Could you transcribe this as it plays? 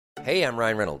Hey, I'm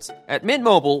Ryan Reynolds. At Mint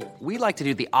Mobile, we like to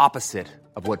do the opposite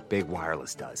of what Big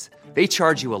Wireless does. They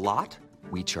charge you a lot,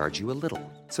 we charge you a little.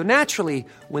 So naturally,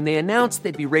 when they announced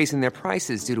they'd be raising their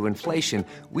prices due to inflation,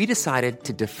 we decided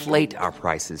to deflate our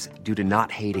prices due to not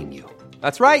hating you.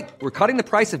 That's right. We're cutting the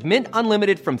price of Mint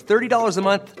Unlimited from $30 a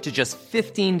month to just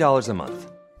 $15 a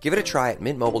month. Give it a try at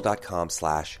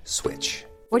mintmobile.com/switch.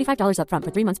 $45 up front for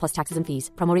 3 months plus taxes and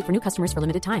fees. Promo rate for new customers for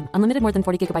limited time. Unlimited more than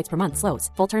 40 gigabytes per month. Slows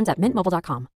full terms at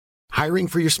mintmobile.com. Hiring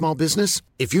for your small business?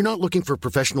 If you're not looking for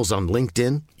professionals on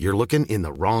LinkedIn, you're looking in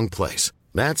the wrong place.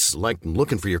 That's like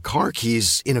looking for your car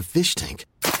keys in a fish tank.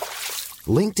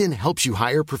 LinkedIn helps you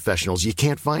hire professionals you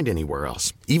can't find anywhere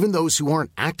else, even those who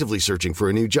aren't actively searching for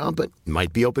a new job but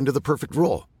might be open to the perfect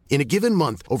role. In a given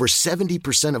month, over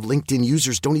 70% of LinkedIn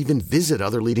users don't even visit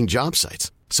other leading job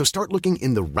sites. So start looking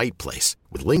in the right place.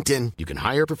 With LinkedIn, you can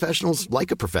hire professionals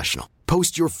like a professional.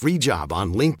 Post your free job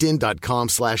on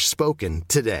linkedin.com/spoken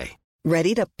today.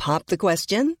 Ready to pop the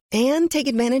question and take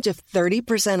advantage of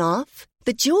 30% off?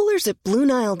 The jewelers at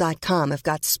BlueNile.com have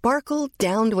got sparkle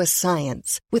down to a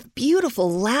science with beautiful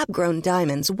lab-grown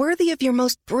diamonds worthy of your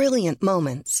most brilliant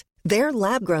moments. Their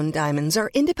lab-grown diamonds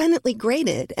are independently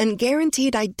graded and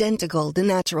guaranteed identical to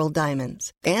natural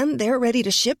diamonds. And they're ready to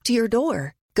ship to your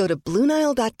door. Go to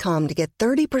BlueNile.com to get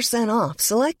 30% off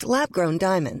select lab-grown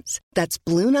diamonds. That's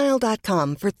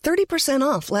BlueNile.com for 30%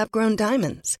 off lab-grown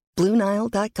diamonds.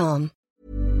 BlueNile.com.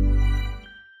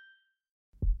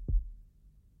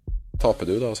 Taper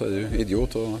du da, så du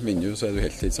idiot, og vinner du, så du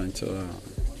helt litt sant. Så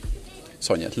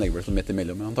sannheten ligger vel midt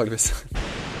imellom, antageligvis.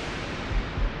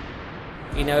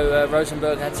 You know,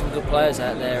 Rosenborg had some good players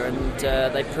out there, and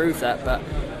they proved that. But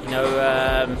you know,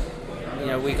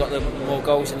 we got the more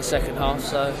goals in the second half,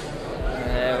 so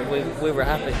we were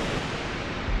happy.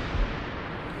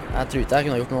 Jeg tror ikke jeg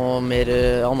kunne gjort noe mer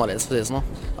annerledes for det sånn.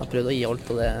 Jeg prøvde å gi alt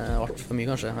på det, alt for mye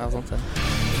kanskje. Ja, sant det.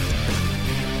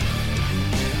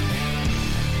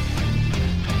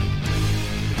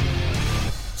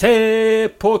 Se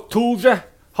på Tore,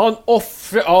 han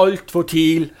offrer alt for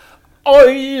TIL.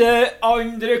 Alle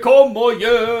andre kom og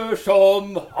gjør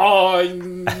som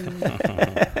han.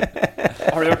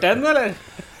 Har du hørt den, eller?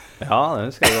 Ja, det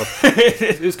husker jeg godt.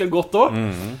 Du husker den godt også?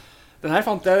 Den her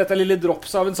fant jeg, dette lille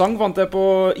drops av en sang, fant jeg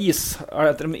på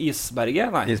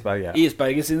Isberget? Nei. Isberget.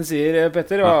 Isberget sin, sier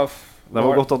Petter. Ja. Det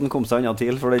var godt at den kom seg unna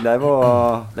TIL, for den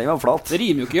var flat. Det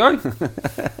rimer jo ikke i gang.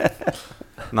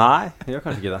 Nei, det gjør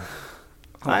kanskje ikke det.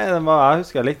 Nei, jeg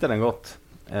husker jeg likte den godt.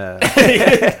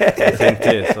 Sin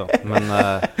tid, så. Men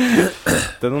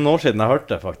det noen år siden jeg hørte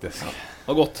det, faktisk.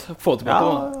 Det var godt å få tilbake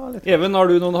da. Even,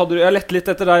 jeg lett litt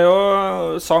etter deg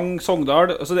og sang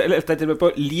Sogndal, og så lette jeg til meg på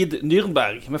Lid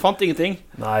Nürnberg, men fant ingenting.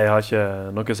 Nei, jeg har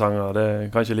ikke noen sanger, det er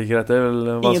kanskje like rett, det er vel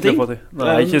vanskelig å få til.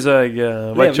 Nei, ikke så jeg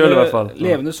vet selv i hvert fall.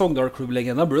 Levende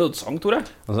Sogndal-klubblegenda, Blødsang, Tore.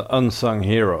 Altså, Unsung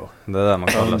Hero, det er det man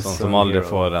kaller sånn, som aldri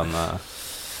får en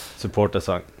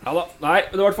supportersang. Ja da, nei,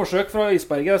 det var et forsøk fra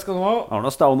Isberget, jeg skal nå ha. Jeg har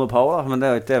noe Stone Up Power, men det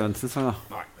er jo ikke Evensens sang da.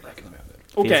 Nei, det er ikke noe mer.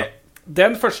 Ok,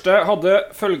 den første hadde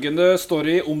følgende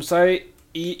story om seg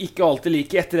i ikke alltid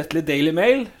like etterrettelig Daily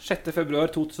Mail, 6. februar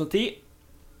 2010.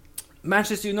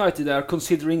 Manchester United are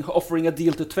considering offering a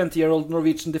deal to 20-year-old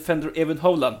Norwegian defender Even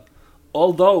Hovland,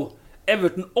 although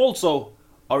Everton also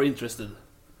are interested.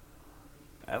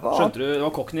 Skjønte du, det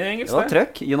var kokken i engelsk? Det var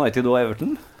trøkk, United og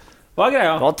Everton. Hva er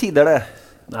greia? Hva tider det?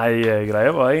 Nei,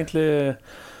 greia var egentlig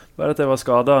bare at jeg var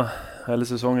skadet hele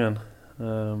sesongen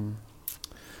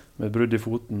med brudd i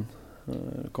foten.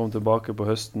 Kom tilbake på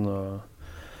høsten, og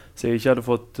så jeg ikke hadde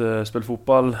fått spille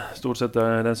fotball stort sett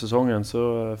den sesongen,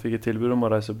 så fikk jeg tilbud om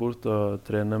å reise bort og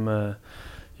trene med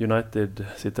United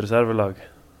sitt reservelag.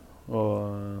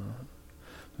 Og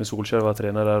med Solskjær var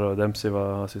trener der, og Dempsey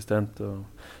var assistent. Og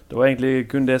det var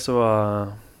egentlig kun det som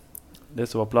var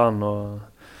planen, og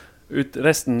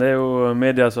resten det er jo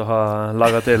media som har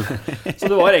laget til. Så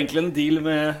det var egentlig en deal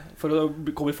for å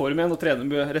komme i form igjen og trene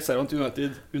med reserven til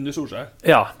United under Solskjær?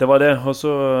 Ja, det var det. Og så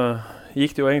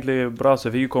gikk det jo egentlig bra, så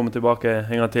jeg fikk komme tilbake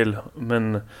en gang til.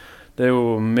 Men det er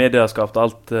jo media skapt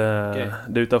alt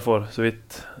det utenfor, så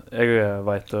vidt jeg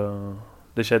vet. Og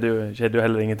det skjedde jo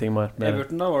heller ingenting mer.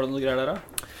 Everton da, var det noe greier der da?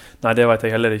 Nei, det vet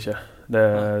jeg heller ikke.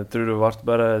 Jeg tror det ble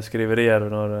bare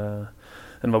skriverier når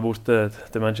en var borte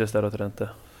til Manchester og trente.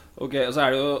 Ok, og så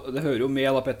det hører jo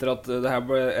med da, Petter, at det her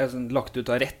ble lagt ut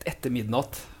rett etter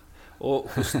midnatt.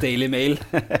 og hos Daily Mail.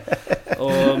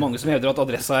 Og mange som hevder at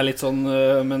adressa litt sånn,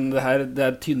 men det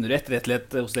er tynnere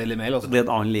etterrettelighet hos Daily Mail. Altså. Det blir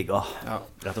en annen liga,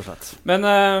 rett og slett.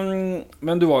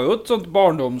 Men du var jo et sånt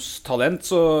barndomstalent,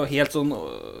 så helt sånn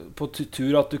på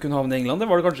tur at du kunne havne i England, det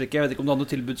var det kanskje ikke. Jeg vet ikke om du hadde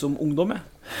noe tilbud som ungdom,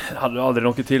 Jeg hadde aldri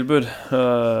noe tilbud,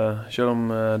 selv om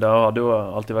det hadde jo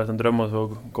alltid vært en drøm å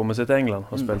komme seg til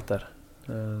England og spilt der.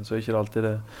 Så ikke alltid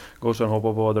det går som en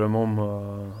håper på å drømme om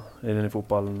inn i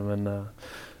fotballen, men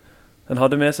en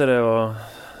hadde med seg det og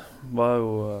var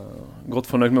jo godt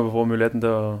fornøyd med å få muligheten til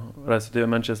å reise til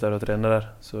Manchester og trene der.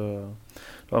 Så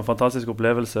det var en fantastisk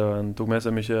opplevelse, og en tok med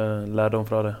seg mye lærdom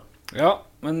fra det. Ja,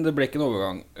 men det ble ikke en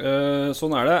overgang.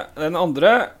 Sånn er det. Den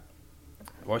andre,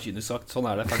 det var kynisk sagt, sånn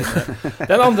er det, ferdig med det.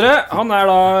 Den andre, han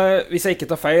da, hvis jeg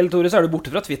ikke tar feil, Tore, så er du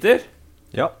borte fra Twitter.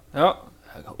 Ja. Ja,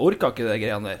 jeg orker ikke det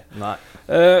greiene der. Nei.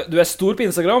 Du er stor på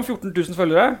Instagram, 14 000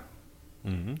 følgere.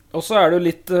 Og så er du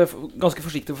litt ganske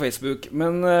forsiktig på Facebook.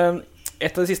 Men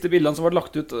et av de siste bildene som var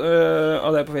lagt ut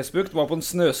av deg på Facebook, det var på en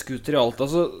snøskuter i Alta.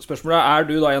 Så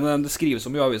spørsmålet du da en av dem det skrives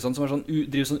om i avisene som sånn,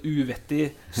 driver sånn uvettig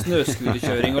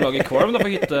snøskuterkjøring og lager kvalm da på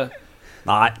hytte?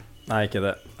 Nei, ikke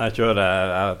det. Jeg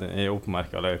kjører i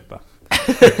oppmerket løype.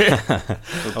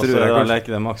 Så tror jeg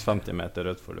leker det maks 50 meter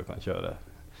ut for du kan kjøre.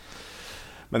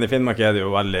 Men i Finnmark er det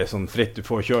jo veldig sånn fritt, du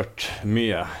får kjørt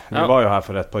mye. Vi var jo her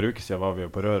for et par uker siden, var vi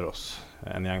jo på Røros,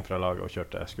 en gjeng fra laget og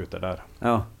kjørte skuter der.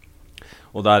 Ja.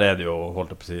 Og der er det jo,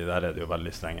 holdt jeg på å si, der er det jo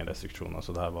veldig strenge restriksjoner,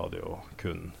 så der var det jo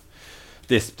kun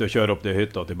disp til å kjøre opp til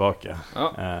hytta og tilbake.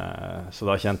 Så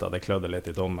da kjente jeg at det klødde litt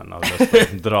i tommelen, og lyst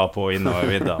til å dra på innover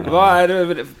vidda. Hva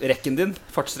rekken din,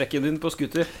 fartsrekken din på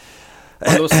skuter?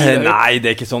 Nei,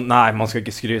 det er ikke sånn, nei, man skal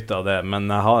ikke skryte av det,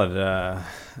 men jeg har...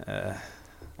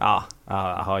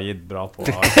 jeg har gitt bra på.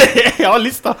 Jeg har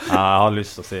lyst da. Jeg har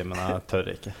lyst til å si, men jeg tør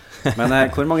ikke. Men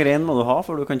hvor mange rein må du ha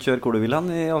for du kan kjøre hvor du vil hen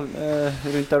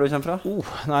rundt der du kommer fra?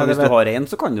 Nei, hvis du har rein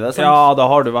så kan du det, sant? Ja, da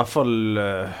har du i hvert fall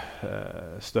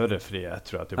større frihet,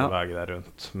 tror jeg, til å bevege deg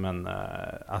rundt. Men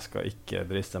jeg skal ikke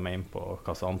driste meg inn på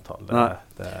hva slags antall.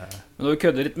 Men når vi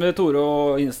kødder litt med Tore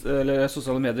og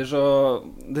sosiale medier, så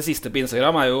det siste på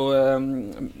Instagram er jo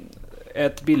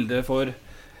et bilde for...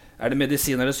 Er det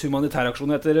medisinernes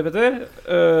humanitæraksjon heter, Petter?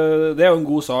 Det er jo en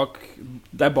god sak.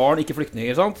 Det er barn, ikke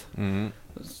flyktninger, sant?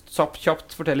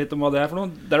 Kjapt, fortell litt om hva det er for noe.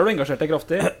 Der har du engasjert deg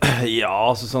kraftig. Ja,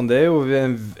 altså sånn, det er jo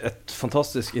et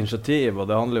fantastisk initiativ, og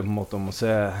det handler på en måte om å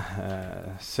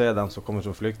se dem som kommer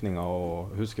som flyktninger,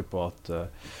 og huske på at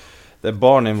det er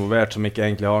barn involvert som ikke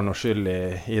egentlig har noe skyld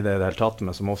i det hele tatt,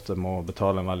 men som ofte må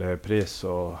betale en veldig høy pris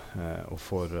og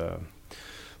får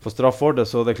straff for det,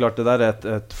 så det er klart det der er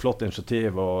et flott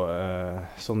initiativ, og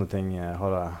sånne ting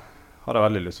har jeg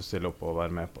veldig lyst til å stille opp og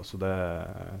være med på, så det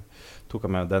tok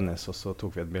jeg med Dennis, og så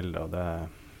tok vi et bilde, og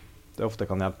det ofte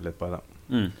kan hjelpe litt på det.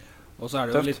 Og så er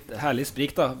det jo litt herlig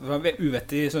sprik da,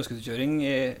 uvettig snøskuterkjøring,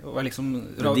 og liksom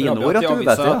dine ord at du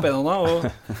vet det, og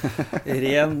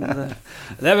ren...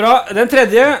 Det er bra. Den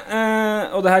tredje,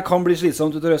 og det her kan bli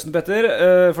slitsomt ut av røsten, Petter,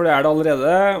 for det er det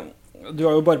allerede. Du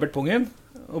har jo barbert pungen,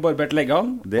 og barbert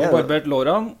leggene, og barbert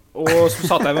lårene, og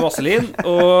satt deg med vaselin,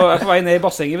 og er på vei ned i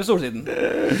bassenget ved Solsiden.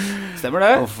 Stemmer det?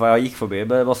 Jeg gikk forbi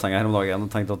bassenget her om dagen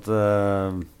og tenkte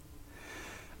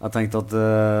at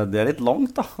det er litt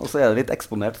langt da, og så er det litt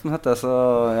eksponert som heter, så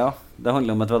ja, det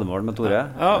handler om et veddemål med Tore.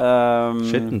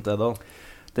 Skittent det da.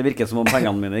 Det virker som om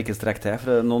pengene mine ikke strekker til,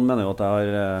 for noen mener jo at jeg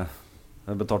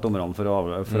har betalt dommerne for å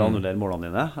annullere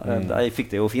målene dine. Jeg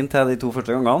fikk det jo fint til de 2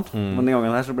 første gangene, men den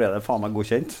gangen her så ble det faen meg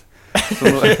godkjent.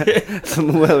 Så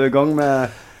nå er du i gang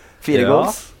med 4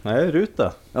 goals. Nei, jeg er rute.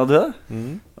 Ja, du er det?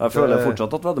 Jeg føler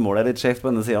fortsatt at veddemålet er litt skjevt på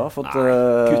denne siden.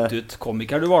 Kutt ut,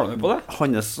 komiker, du var med på det?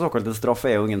 Hans såkalte straff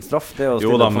er jo ingen straff.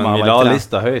 Jo da, men vi la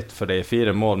lista høyt for det i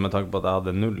 4 mål, med tanke på at jeg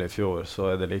hadde 0 i fjor,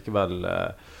 så er det likevel...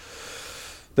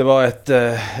 Det var et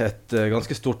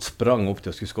ganske stort sprang opp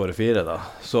til å skulle skåre 4 da.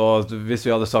 Så hvis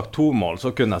vi hadde sagt 2 mål,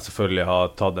 så kunne jeg selvfølgelig ha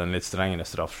tatt en litt strengere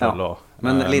straff selv også.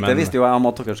 Men visste jo jeg om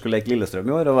at dere skulle leke Lillestrøm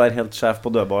i år, og være helt sjef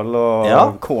på dødball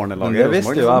og cornerlaget. Men det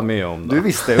visste jo jeg mye om da. Du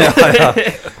visste jo.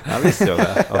 Jeg visste jo det.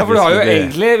 Ja, for du har jo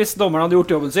egentlig, hvis dommeren hadde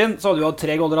gjort jobben sin, så hadde du hatt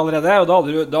 3 goller allerede, og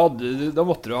da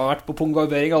måtte du ha vært på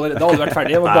punktbarbering allerede. Da hadde du vært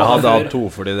ferdig. Nei, jeg hadde hatt 2,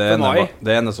 fordi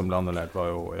det ene som ble annullert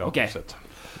var jo Jakob sitt.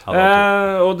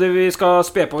 Og vi skal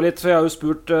spe på litt, for jeg har jo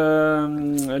spurt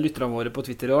lytterne våre på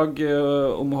Twitter i dag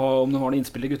om de har noen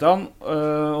innspill til guttene,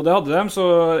 og det hadde de. Så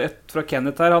et fra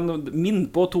Kenneth her, han minner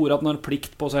på Tore at han har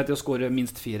plikt på seg til å skåre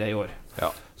minst 4 i år.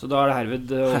 Så da er det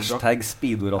herved Hashtag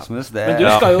Speedo Rasmus. Men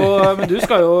du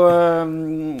skal jo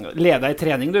lede i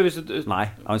trening, du, Nei,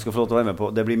 han skal få lov til å være med på.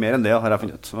 Det blir mer enn det, har jeg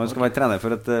funnet ut. Han skal være trener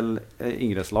for et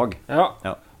yngreslag.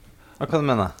 Hva kan du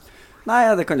mene? Nei,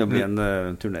 det kan jo bli en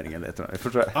turnering eller det,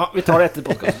 tror jeg. Ja, vi tar det etter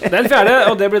podcasten. Den fjerde,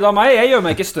 og det blir da meg. Jeg gjør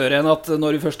meg ikke større enn at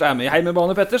når vi først med i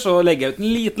Heimebane, Petter, så legger jeg ut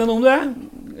en liten om det.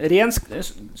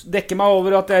 Dekker meg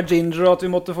over at jeg ginger, og at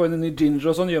vi måtte få inn en ny ginger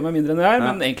og sånn, gjør meg mindre enn jeg er,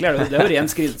 men egentlig det er jo ren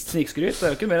snikskryt, det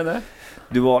er jo ikke mer enn det.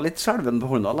 Du var litt skjelven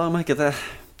på Horndal, jeg merker til,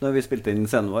 når vi spilte inn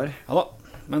scenen vår. Ja da,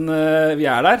 men vi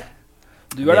der.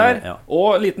 Du der, ja.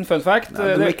 Og liten fun fact.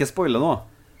 Nei, du må ikke spoile nå.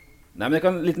 Nei, men det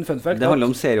kan liten fun fact. Det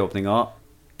handler om serieåpninga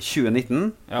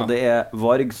 2019, og det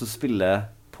Varg som spiller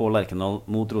på Lerkendal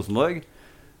mot Rosenborg.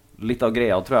 Litt av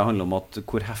greia tror jeg handler om at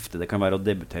hvor heftig det kan være å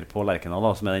debutere på Lerkendal,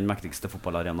 da, som den mektigste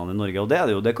fotballarenaen i Norge. Og det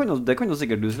det jo, det kan jo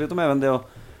sikkert du si litt om, Even, det å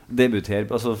debutere,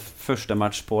 altså første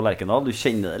match på Lerkendal. Du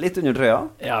kjenner det litt under trøya?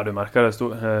 Ja, du merker det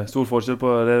stor forskjell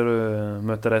på det du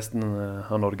møter resten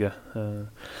av Norge.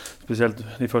 Spesielt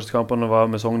de første kampene var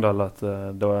med Sogndal, at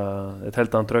det var et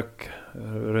helt annet trøkk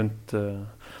rundt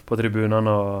på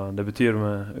tribunene, og det betyr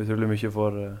utrolig mye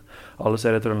for alle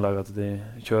serietrøndelag at de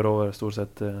kjører over stort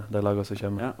sett de lagene som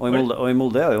kommer. Ja, og i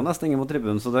Molde det jo nesten ingen på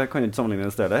tribunen, så det kan jo ikke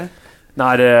sammenlignes der.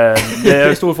 Nei, det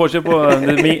stor forskjell på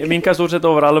det minker stort sett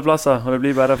over alle plasser, og det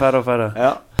blir bare færre og færre.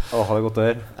 Ja, har det godt å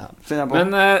høre. Ja.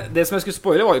 Men det som jeg skulle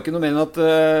spoile var jo ikke noe mer enn at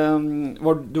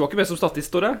du var ikke med som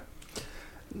statist, Tore?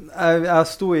 Jeg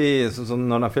sto i, sånn,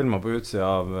 når jeg filmet på utsida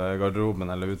av garderoben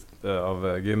eller av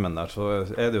gymmen der, så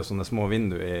det jo sånne små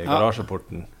vinduer i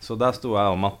garasjeporten. Så der sto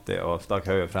jeg og Matti og stakk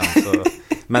høyet frem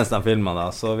mens de filmet da.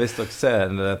 Så hvis dere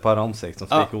ser et par ansikt som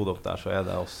stikker hodet opp der, så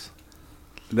det oss.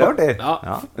 Det var det.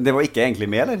 Ja. Det var ikke egentlig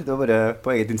med, eller? Det var bare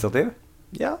på eget initiativ?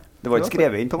 Ja. Det var ikke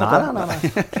skrevet inn på en måte? Nei.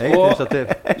 Eget initiativ.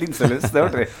 Linseløs, det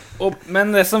var det.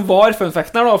 Men det som var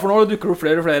funfacten her da, for nå dukker det opp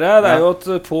flere og flere, det jo at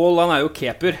Paul, han jo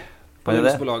keeper på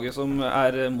Rosenborg-laget som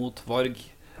mot Varg.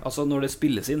 Altså når det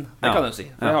spilles inn. Det kan jeg jo si.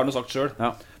 Det har han jo sagt selv.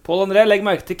 Ja. Paul André, legg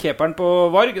merke til keeperen på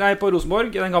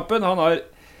Rosenborg i den kampen. Han har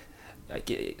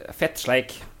ikke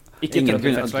fettsleik. Ikke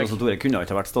fettsleik. Tore kunne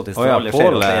ikke vært stått i stedet.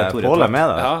 Paul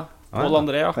med da. Ja, Paul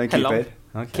André, Helland.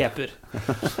 Keeper.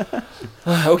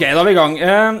 Ok, da vi i gang.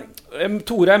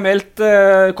 Tore meldt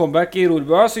comeback i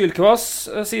Rorbua, Sylkvass,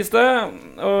 sies det.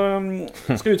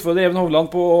 Skal utfordre Even Hovland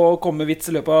på å komme med vits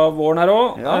i løpet av våren her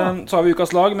også. Så har vi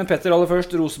ukas lag, men Petter aller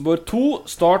først. Rosenborg 2,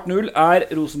 start 0.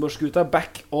 Rosenborg-skuta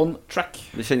back on track?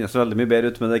 Det kjennes veldig mye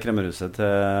bedre ut med det kremmerhuset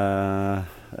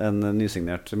til en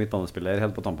nysignert midtbanespiller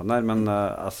helt på tampen der, men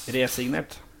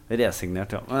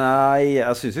Resignert, ja. Nei,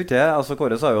 jeg synes jo ikke det. Altså,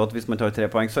 Kåre sa jo at hvis man tar 3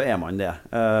 poeng, så man det.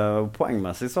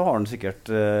 Poengmessig så har han sikkert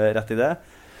rett i det.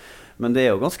 Men det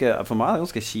jo for meg det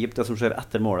ganske kjipt det som skjer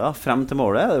etter målet. Frem til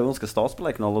målet det jo ganske stas på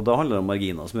Lerkendal, og da handler det om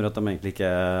marginer som gjør at de egentlig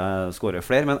ikke skårer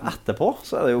flere. Men etterpå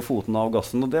så det jo foten av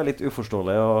gassen, og det litt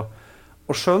uforståelig å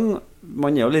skjønne.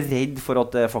 Man jo litt redd for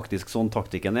at det faktisk sånn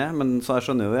taktikken men så jeg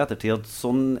skjønner jo i ettertid at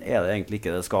sånn det egentlig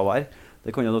ikke det skal være.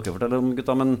 Det kan jo dere fortelle om,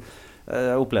 gutta, men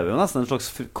jeg opplever jo nesten en slags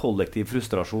kollektiv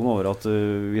frustrasjon over at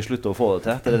vi slutter å få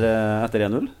det til etter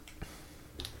 1-0.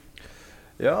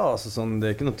 Ja, altså sånn,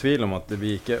 det ikke noe tvil om at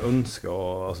vi ikke ønsker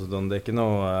altså, det ikke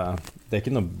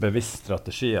noe bevisst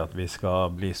strategi at vi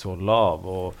skal bli så lav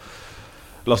og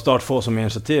la Start få så mye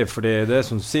initiativ, fordi det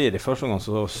som du sier, i første gang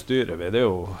så styrer vi, det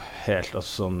jo helt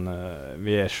altså, sånn,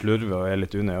 vi slurve og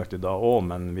litt unøyaktig da også,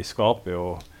 men vi skaper jo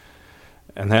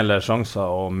en hel del sjanser,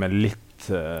 og med litt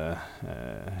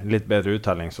bedre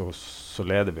uttelling så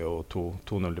leder vi jo 2-0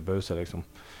 til pause, liksom.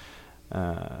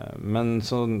 Men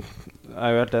så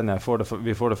jeg jo helt enig,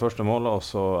 vi får det første målet, og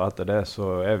så etter det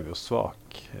så vi jo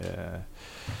svak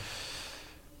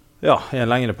i en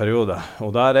lengre periode,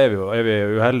 og der vi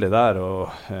uheldige der, og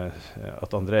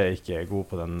at André ikke god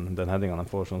på den headingen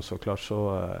han får sånn, så klart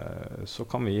så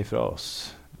kan vi gi fra oss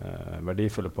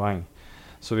verdifulle poeng,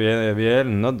 så vi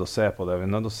nødt til å se på det, vi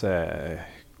nødt til å se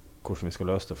hvordan vi skal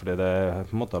løse det, fordi det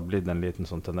på en måte har blitt en liten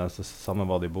sånn tendens, det samme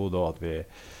var det i Bodø, at vi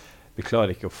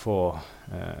klarer ikke å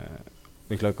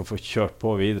få kjørt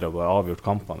på videre og bare avgjort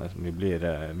kampene. Vi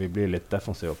blir litt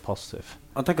defensiv og passiv.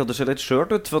 Jeg tenker at det ser litt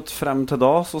skjørt ut, for at frem til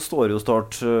da så står jo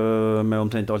Start med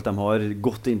omtrent alt de har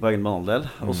gått inn på egen banehalvdel,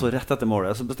 og så rett etter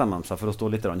målet så bestemmer de seg for å stå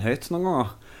litt høyt noen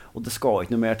ganger. Og det skal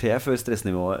ikke noe mer til før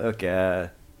stressnivået øker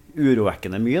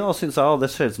urovekkende mye, da, synes jeg. Det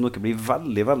ser ut som dere blir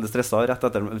veldig, veldig stresset rett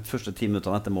etter de første 10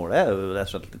 minuttene etter målet. Det jo rett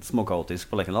og slett litt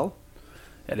småkaotisk på Lerkendal.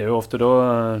 Ja, det jo ofte da,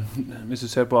 hvis du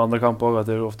ser på andre kamp også, at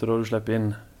det jo ofte da du slipper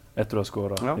inn etter å ha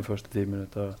skåret de første 10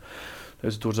 minutter. Det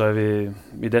jo så stort seg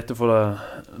vi dette for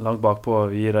det langt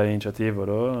bakpå, vi gir deg initiativ, og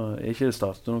da ikke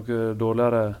Start noe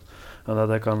dårligere enn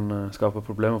at det kan skape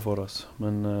problemer for oss.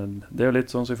 Men det jo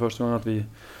litt sånn som i første gang at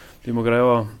vi må greie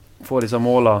å få disse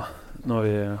målene når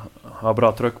vi har bra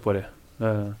trøkk på dem.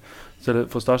 Så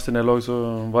for Start sin del også, så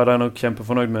var de nok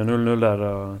kjempefornøyd med 0-0 der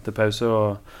til pause,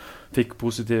 og fikk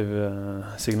positiv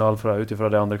signal ut ifra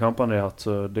de andre kampene de har hatt,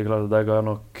 så det er klart at de ga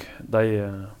nok de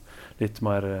litt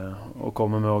mer å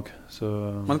komme med også.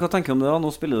 Men hva tenker du om det da? Nå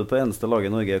spiller du på eneste lag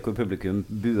i Norge hvor publikum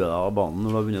buer deg av banen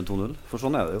når du har vunnet 2-0, for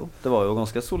sånn det jo. Det var jo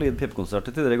ganske solid pipkonsert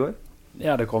tidligere i går.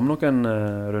 Ja, det kom nok en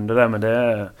runde der, men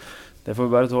det får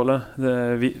vi bare tåle.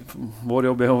 Vår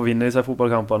jobb er å vinne disse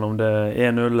fotballkampene. Om det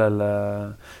er 1-0 eller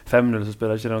 5-0, så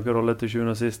spiller det ikke noen rolle til 7.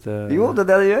 og sist. Jo, det er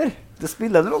det gjør. Det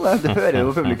spiller en rolle. Det hører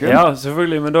jo publikum. Ja,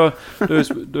 selvfølgelig, men da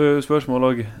er spørsmålet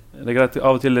også, det er greit,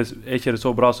 av og til er ikke det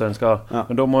så bra som en skal. Ja.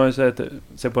 Men da må jeg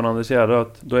se på den andre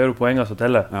siden, da er det poengene som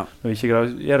teller. Ja. Når vi ikke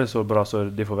gjør det så bra som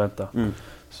de forventer.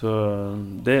 Så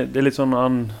det er litt sånn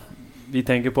vi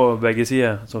tenker på begge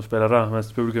sider som spillere,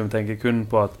 mens publikum tenker kun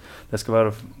på at det skal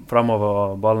være fremover,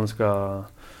 og ballen skal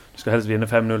helst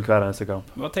vinne 5-0 hver eneste kamp.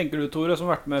 Hva tenker du, Tore,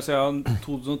 som har vært med siden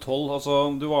 2012?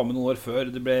 Altså, du var med noen år før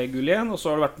det ble gull igjen, og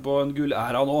så har du vært på en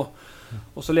gullæra nå.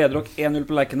 Og så leder dere 1-0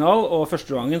 på Lerkendal, og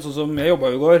første gangen, sånn som jeg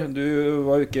jobbet jo i går, du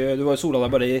var jo sola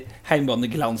deg bare i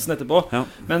heimbaneglansen etterpå. Ja.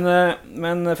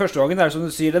 Men første gangen, som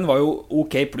du sier, den var jo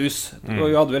ok pluss. Du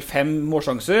hadde vel 5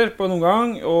 målsjanser på en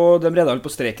omgang, og de redda vel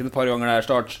på streken et par ganger der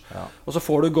start. Ja. Og så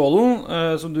får du goalen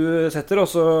som du setter, og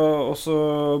så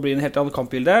blir det en helt annen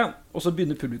kampbilde, og så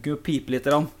begynner publikum å pipe litt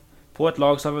på et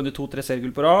lag som har vunnet 2-3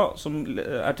 seriegull på rad, som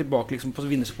tilbake liksom på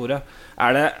vinnersporet.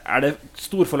 Er det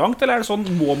storforlangt, eller er det sånn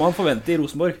må man forvente i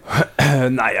Rosenborg?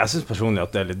 Nei, jeg synes personlig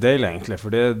at det er litt deilig egentlig,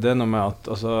 for det er noe med at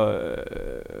altså,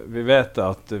 vi vet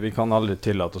at vi kan aldri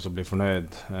tillate oss å bli fornøyd,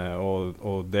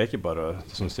 og det er ikke bare,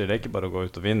 som sier, det er ikke bare å gå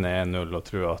ut og vinne 1-0 og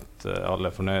tro at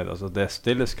alle er fornøyd. Altså, det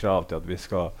stilles krav til at vi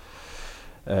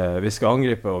skal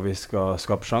angripe, og vi skal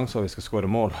skape sjanser, og vi skal skåre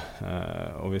mål,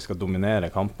 og vi skal dominere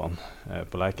kampene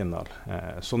på Lerkendal.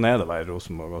 Sånn er det å være i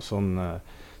Rosenborg, og sånn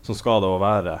skal det også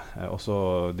være. Og så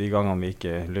de gangene vi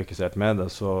ikke lykkes helt med det,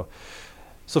 så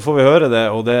får vi høre det,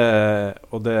 og det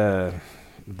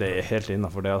er helt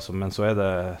innenfor det. Altså. Men så er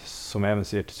det, som Even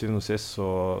sier, til syvende og sist,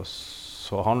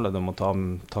 så handler det om å ta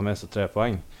med seg 3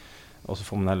 poeng, og så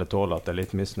får man heller tåle at det er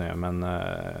litt misnøye,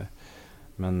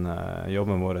 men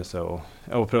jobben vår er å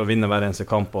prøve å vinne hver eneste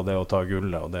kamp, og det å ta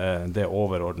gullet, og det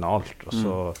overordner alt.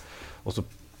 Og så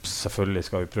selvfølgelig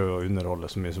skal vi prøve å underholde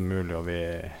så mye som mulig, og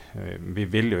vi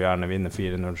vil jo gjerne vinne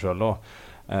 4-0 selv også.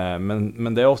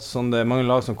 Men det er ofte sånn, det er mange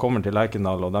lag som kommer til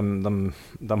Lerkendal, og de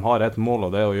har et mål,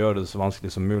 og det er å gjøre det så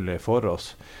vanskelig som mulig for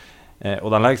oss. Og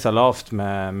de legger seg lavt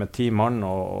med 10 mann,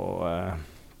 og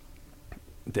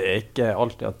det er ikke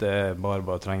alltid at det bare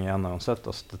å trenge igjen uansett.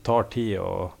 Altså, det tar tid,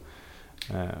 og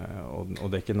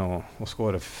det er ikke noe å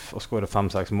skåre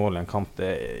 5-6 mål i en kamp,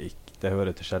 det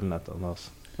hører til sjeldenheten. Altså.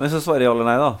 Men hvis jeg svarer ja eller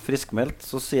nei da, friskmeldt,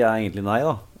 så sier jeg egentlig nei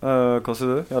da. Hva sier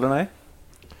du, ja eller nei?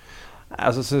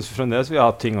 Jeg synes fremdeles vi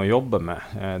har ting å jobbe med.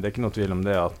 Det er ikke noe tvil om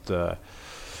det at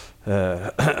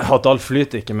alt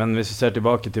flyter ikke, men hvis vi ser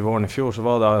tilbake til våren i fjor, så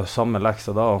var det samme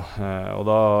leksa da, og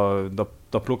da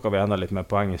plukket vi enda litt mer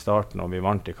poeng i starten, og vi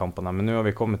vant i kampene. Men nå har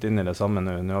vi kommet inn i det samme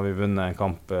nå. Nå har vi vunnet en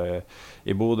kamp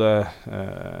i Bodø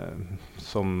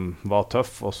som var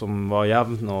tøff, og som var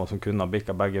jevn, og som kunne ha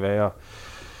bikket begge veier.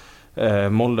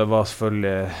 Molde var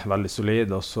selvfølgelig veldig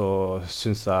solid, og så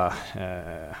synes jeg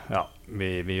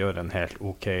vi gjør en helt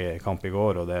ok kamp i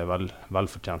går, og det er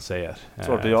velfortjent seier.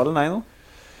 Svarte du ja eller nei nå?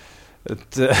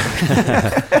 Det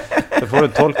får du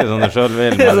tolke som du selv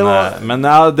vil, men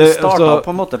det startet på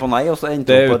en måte på nei, og så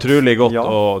endte det er utrolig godt, ja.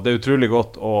 Og det er utrolig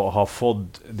godt å ha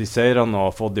fått de seirene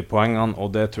og fått de poengene, og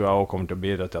det tror jeg også kommer til å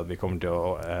bidra til at vi kommer til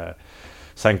å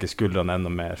senke skuldrene enda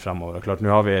mer fremover. Klart,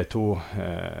 nå har vi to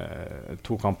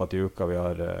kamper til uka. Vi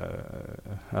har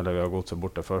gått så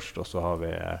borte først, og så har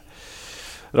vi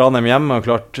Ranheim hjemme, og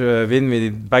klart, vinner vi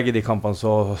begge de kampene,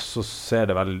 så ser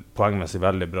det poengmessig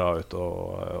veldig bra ut,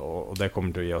 og det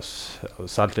kommer til å gi oss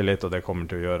selvtillit, og det kommer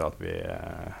til å gjøre at vi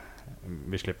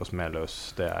slipper oss mer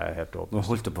løs. Det er helt åpent. Nå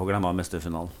holdt du på å glemme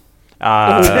mesterfinalen.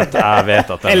 Jeg vet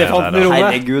at den er der.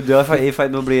 Herregud, du er i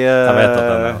ferd med å bli Jeg vet at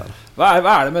den er der. Hva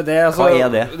er det med det? Altså, hva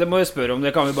er det? Det må vi spørre om,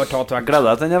 det kan vi bare ta tvert.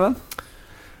 Gleder deg til den, Even?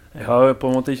 Jeg har på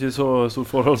en måte ikke så stort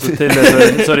forhold til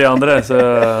det så de andre, så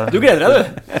du gleder deg, du?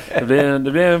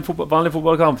 Det blir en vanlig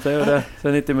fotballkamp, det er jo det.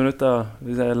 Så 90 minutter,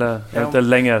 eller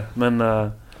eventuelt lenger, men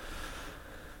er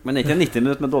ikke 90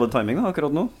 minutter med dårlig timing da,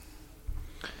 akkurat nå?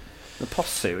 Det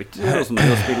passer jo ikke å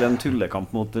spille en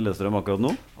tullekamp mot Lillestrøm akkurat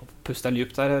nå. Puster den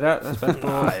djupt der, hører jeg. Spent på.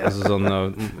 Nei, altså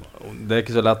det er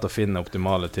ikke så lett å finne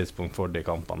optimale tidspunkt for de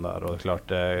kampene der, og det er klart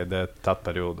det er tett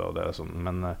periode, og det er sånn,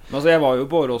 men altså, jeg var jo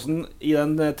på Åråsen i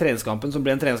den treningskampen som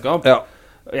ble en treningskamp. Ja.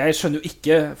 Jeg skjønner jo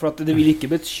ikke, for at det ville ikke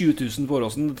blitt 20 000 på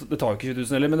Åråsen, det tar jo ikke 20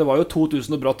 000 heller, men det var jo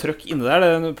 2000 og bra trøkk inne der.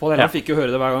 Pål Helland fikk jo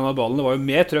høre det hver gang av ballen, det var jo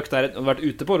mer trøkk der enn å vært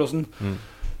ute på Åråsen.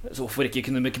 Så hvorfor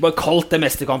kunne vi ikke bare kalt det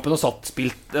mesterkampen og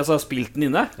spilt den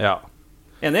inne? Ja.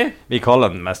 Enig? Vi kaller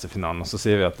den mesterfinalen, og så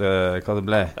sier vi at hva det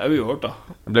ble. Det uavgjort da.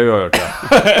 Det ble uavgjort, ja.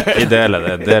 Vi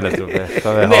deler trofé.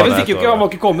 Neven fikk jo ikke, han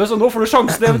var ikke kommet, så nå får du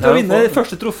sjansen til å vinne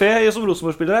første trofé som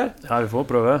Rosenborg-spiller her. Ja, vi får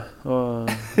prøve. Og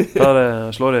da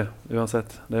slår de, uansett.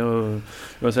 Det jo,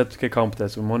 uansett hvilken kamp det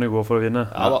så må de gå for å vinne.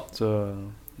 Ja da. Så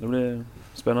det blir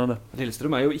spennende.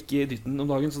 Lillestrøm jo ikke i dytten om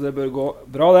dagen, så det bør gå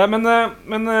bra det. Men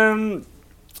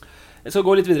jeg skal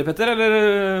gå litt videre, Petter,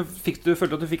 eller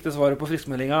følte at du fikk det svaret på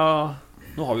friskmeldingen?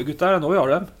 Nå har vi gutt der, nå vi har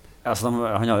dem. Ja, så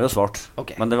han har jo svart.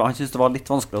 Okay. Men han synes det var litt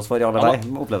vanskelig å svare i alle vei.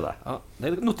 Opplevde det. Ja,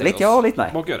 det noterer litt ja og litt nei.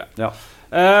 Må ikke gjøre. Ja.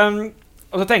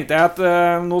 Og så tenkte jeg at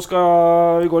nå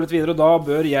skal vi gå litt videre, og da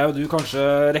bør jeg og du kanskje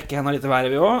rekke henne litt i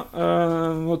været vi også.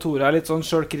 Nå Tore litt sånn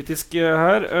selvkritisk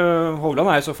her.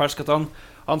 Hovland jo så fersk at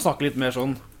han snakker litt mer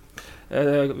sånn.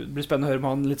 Det blir spennende å høre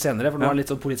med han litt senere, for nå han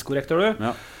litt sånn politisk korrekt, hører du.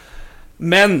 Ja.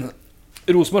 Men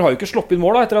Rosenborg har jo ikke slått inn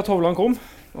mål da, etter at Hovland kom.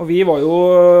 Og vi var jo,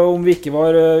 om vi ikke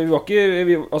var, vi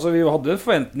hadde en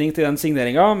forventning til den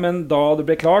signeringen, men da det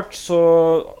ble klart, så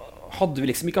hadde vi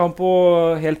liksom ikke han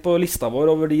helt på lista vår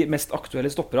over de mest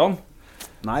aktuelle stopperne.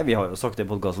 Nei, vi har jo sagt det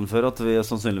i podcasten før, at vi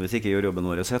sannsynligvis ikke gjør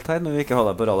jobben vår helt her, når vi ikke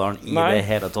hadde det på radaren i det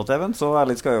hele tatt, Even. Så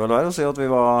ærlig skal vi vel være og si at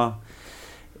vi var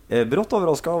brått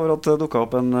overrasket over at det dukket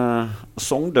opp en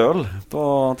Song Døl på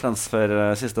transfer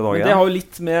siste dagen. Men det har jo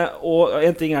litt med, og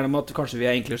en ting det med at kanskje vi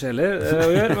enkle sjeler å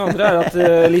gjøre, men andre at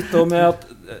litt med at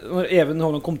når Even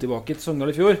Hovland kom tilbake til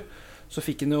Sogndal i fjor, så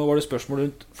fikk han jo, var det spørsmål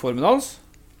rundt formen hans,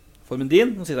 formen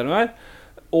din, nå sitter han jo her,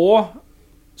 og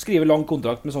skrive lang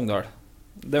kontrakt med Sogndal.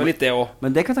 Det litt det også.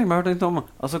 Men det kan jeg tenke meg å høre litt om.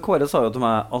 Altså, Kåre sa jo til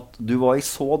meg at du var i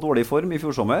så dårlig form i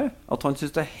fjor sommer at han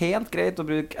synes det helt greit å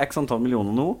bruke x antall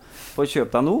millioner nå for å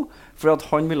kjøpe deg nå, for at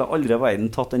han ville aldri i verden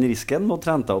tatt den risken og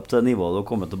trent deg opp til nivået du har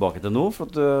kommet tilbake til nå,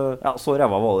 for at så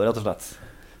ræva var det rett og slett.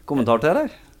 Kommentar til det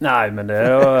her? Nei, men det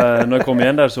jo, når jeg kom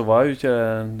igjen der så var jo ikke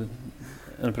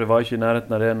en var ikke i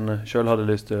nærheten av det en selv hadde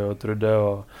lyst til og trodde,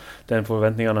 og den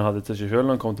forventningene han hadde til seg selv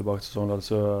når han kom tilbake til Sogndal,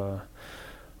 så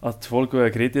at folk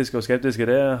kritiske og skeptiske,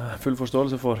 det full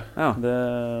forståelse for. Ja. Det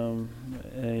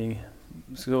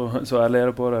så ærlig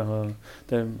det på det.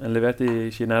 En leverte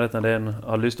ikke i nærheten av det en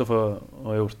har lyst til å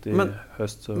ha gjort i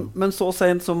høst. Så. Men så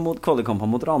sent som mot kvalikkampen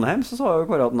mot Ranheim, så sa jo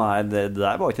Kåre at nei, det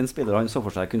der var ikke en spiller han så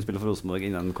for seg kunne spille for Rosenborg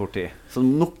innen kort tid. Så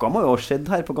noe må jo ha skjedd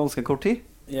her på ganske kort tid.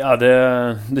 Ja, det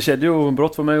skjedde jo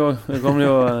brått for meg også. Det kom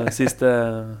jo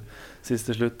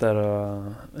siste slutt der.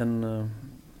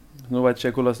 Nå vet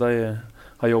ikke jeg hvordan de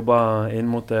har jobbet inn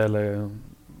mot det eller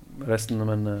resten,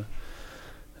 men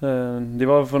de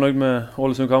var fornøyd med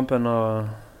Ålesund-kampen, og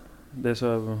det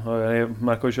så, jeg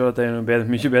merker jo selv at det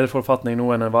mye bedre forfatning nå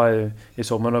enn jeg var i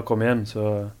sommer da jeg kom igjen, så,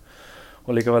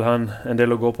 og likevel har en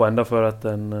del å gå på enda før at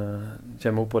en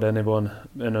kommer opp på det nivået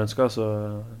en ønsker, så,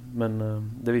 men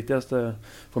det viktigste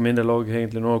for min del også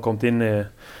egentlig nå har kommet inn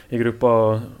i gruppa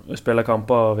og spiller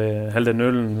kamper, og vi holder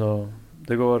nullen, og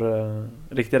det går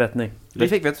riktig retning. Det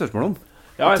fikk vi et spørsmål om.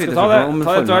 Ja, jeg skal ta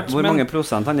det. Hvor mange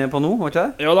prosent han på nå, var ikke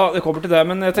det? Ja da, det kommer til det,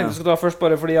 men jeg tenkte jeg skulle ta først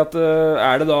bare fordi at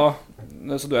det da,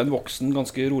 så du en voksen,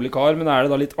 ganske rolig kar, men det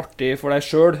da litt artig for deg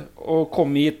selv å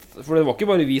komme hit, for det var ikke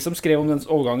bare vi som skrev om den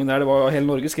overgangen der, det var hele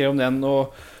Norge skrev om den,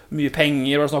 og mye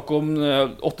penger, var det snakk om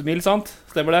 8 mil, sant?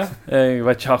 Stemmer det? Jeg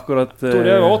vet ikke akkurat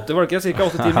Tore, 8, var det ikke? Cirka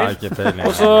 8 timer.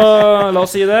 Og så, la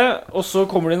oss si det, og så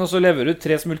kommer de inn og så leverer ut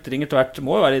 3 smultringer tvert. Det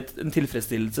må jo være en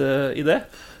tilfredsstillelse i det.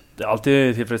 Det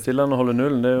alltid tilfredsstillende å holde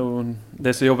nullen. Det jo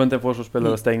det som jobben til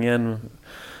forsvarsspillere å stenge igjen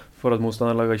for at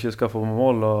motstanderlaget ikke skal få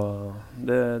mål. Og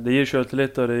det gir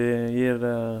selvtillit, og det gir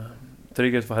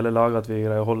trygghet for hele laget at vi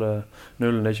greier å holde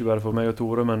nullen. Det ikke bare for meg og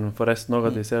Tore, men for resten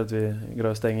også at vi ser at vi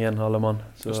greier å stenge igjen alle mann.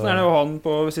 Hvordan det å ha han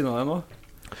på ved siden av deg nå?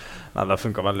 Nei, det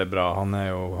funket veldig bra. Han har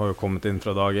jo kommet inn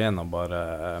fra dag 1 og bare...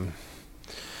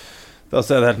 Da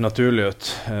ser det helt naturlig ut.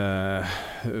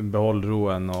 Behold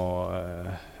roen og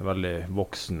veldig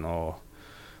voksen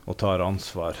og tar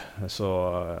ansvar. Så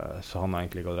han har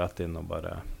egentlig gått rett inn og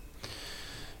bare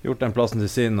gjort den plassen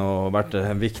til sin og vært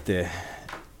en viktig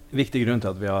grunn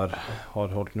til at vi har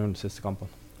holdt nullen siste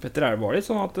kampen. Petter, var det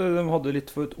sånn at de hadde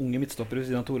litt for et unge midtstopper ved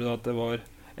siden av Tore, da, at det var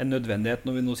en nødvendighet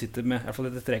når vi nå sitter med, i hvert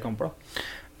fall etter 3 kamper da?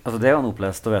 Altså det han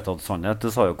opplest og vedtatt sannhet, det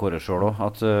sa jo Kåre selv også,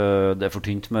 at det for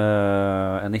tynt med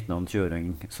en 19-20-åring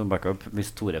som backup.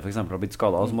 Hvis Tore for eksempel har blitt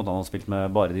skadet, så måtte han ha spilt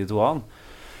med bare de 2 an.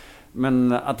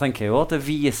 Men jeg tenker jo at det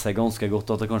viser ganske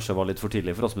godt at det kanskje var litt for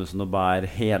tidlig for Rasmussen å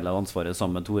bære hele ansvaret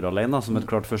sammen med Tore alene, som et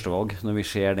klart førstevalg, når vi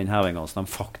ser den hevingen som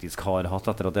de faktisk har hatt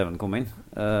etter at Even kom inn.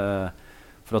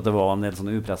 For at det var en del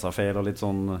sånne upresset feil og litt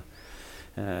sånn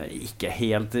ikke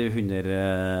helt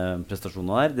 100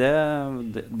 prestasjoner der.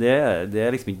 Det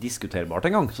liksom ikke diskuterbart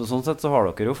en gang. Så sånn sett så har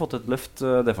dere jo fått et løft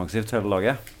defensivt hele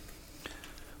laget.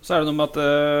 Så det noe med at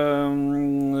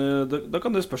da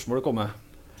kan det spørsmålet komme.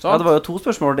 Ja, det var jo 2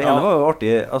 spørsmål. Det ene var jo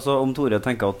artig. Altså, om Tore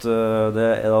tenker at det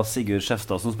da Sigurd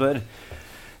Skjefstad som spør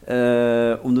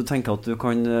om du tenker at du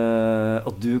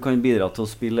kan bidra til å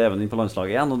spille Even inn på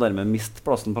landslaget igjen, og dermed miste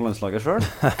plassen på landslaget selv.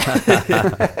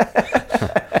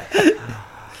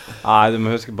 Nei, du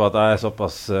må huske på at jeg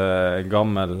såpass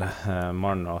gammel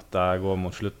mann, og at jeg går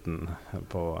mot slutten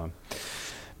på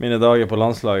mine dager på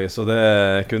landslaget, så det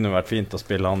kunne vært fint å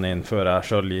spille han inn før jeg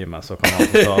selv gir meg, så kan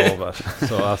han få ta over.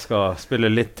 Så jeg skal spille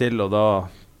litt til, og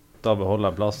da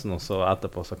beholder jeg plassen, og så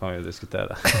etterpå så kan vi jo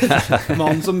diskutere.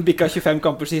 Mannen som bikka 25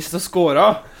 kamper sist og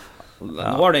skåret.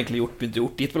 Nå har det egentlig begynt å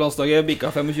gjort dit på landslaget.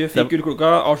 Bikka 25, fikk gullklokka,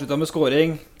 avsluttet med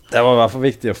skåring. Det var i hvert fall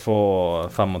viktig å få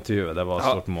 25, det var et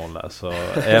stort mål der. Så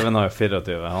Even har jo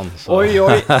 24, han. Så. Oi! Så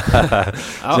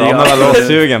han er vel også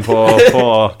sugen på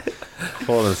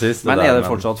den siste. Men er det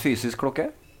fortsatt fysisk klokke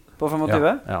på 25?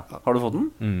 Ja. Har du fått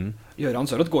den? Gjøran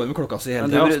Sørloth går med klokka si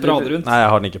hele tiden, sprader rundt. Nei,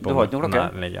 jeg har den ikke på. Du har ikke noen klokke?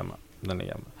 Nei, den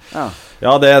ligger hjemme.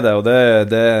 Ja, det er det, og det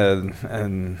er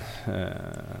en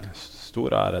stor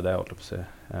ære, det holdt jeg på å si.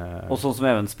 Og sånn som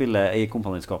Even spiller i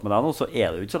kompaniskap med deg nå, så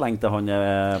er det jo ikke så lenge til han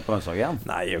er på landslaget igjen.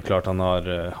 Nei, jo klart han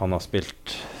har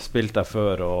spilt der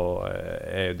før og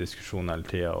er i diskusjon hele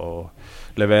tiden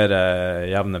og leverer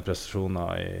jevne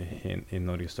prestasjoner i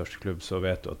Norges største klubb, så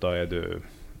vet du at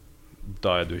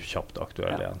da er du kjapt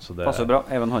aktuell igjen. Så det passer bra.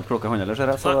 Even har ikke klokka hånd eller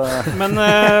ser jeg. Så men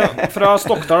fra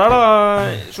Stockdal der da,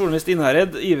 journalist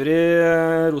Innherred, ivrig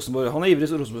Rosenborg. Han er ivrig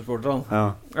Rosenborg-supporter han.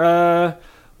 Ja.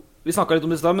 Vi snakket litt om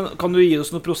det i sted, men kan du gi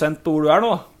oss noen prosent på hvor du er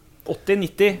nå? 80,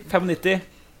 90, 95?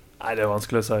 Nei, det er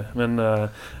vanskelig å si. Men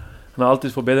han har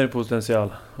alltid forbedringspotensial.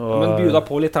 Men bjuda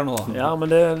på litt her nå da. Ja, men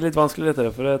det er litt vanskelig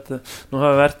dette. For nå har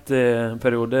jeg vært i en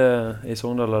periode i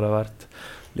Sogndal, og det har vært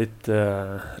litt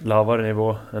lavere nivå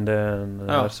enn det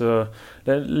er. Så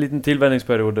det er en liten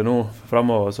tilvenningsperiode nå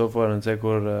fremover, så får en se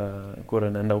hvor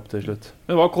en ender opp til slutt.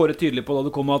 Men var Kåre tydelig på da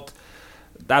det kom at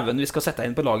dæven, vi skal sette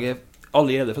deg inn på laget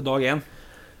allerede fra dag 1?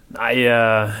 Nei,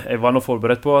 jeg var nå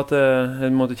forberedt på at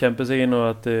jeg måtte kjempe seg inn, og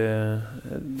at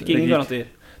fikk ingen garantier?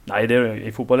 Nei,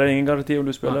 i fotball er det ingen garanti om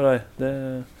du spiller deg. Det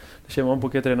kommer an på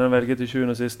hva treneren velger til 7.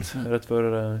 og sist, rett før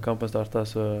kampen starter,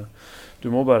 så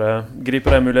du må bare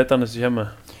gripe de mulighetene som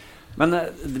kommer. Men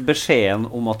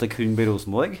beskjeden om at det kunne bli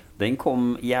Rosenborg, den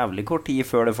kom jævlig kort tid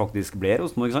før det faktisk ble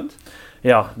Rosenborg, sant?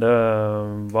 Ja, det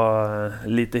var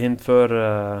lite hint før,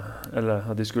 eller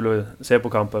at de skulle se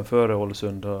på kampen før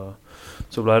Ålesund, og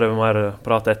så ble det mer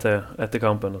prat etter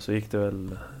kampen, og så gikk det vel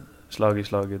slag i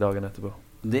slag dagen etterpå.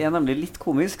 Det er nemlig litt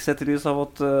komisk, sett i lys av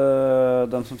at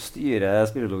de som styrer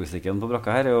spillelogistikken på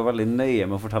brakka her er jo veldig nøye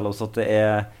med å fortelle oss at det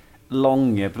er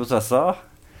lange prosesser,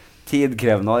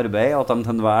 tidkrevende arbeid, at de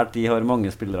til enhver tid har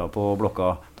mange spillere på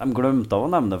blokka. De glemte av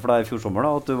å nevne for deg i fjor sommer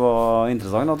da, at du var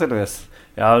interessant da, tydeligvis.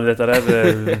 Ja, dette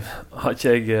har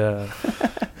ikke jeg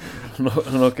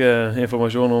noe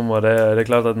informasjon om, og det er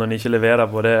klart at når en ikke leverer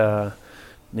på det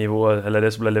nivået, eller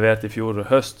det som ble levert i fjor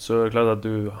høst, så er det klart at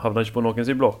du havner ikke på noen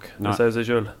sin blokk. Det sier seg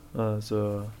selv. Så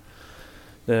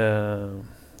det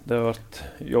har vært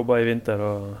jobbet i vinter,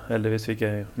 og heldigvis fikk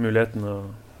jeg muligheten å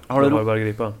Har du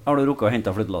rukket å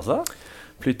hente flyttelasset?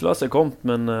 Flyttelasset er kommet,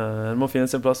 men en må finne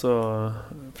sin plass å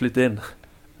flytte inn.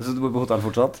 Så du bor på hotell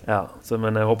fortsatt? Ja,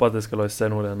 men jeg håper at det skal løse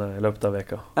seg nå i løpet av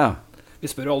veka. Ja. Vi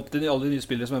spør jo alltid alle de nye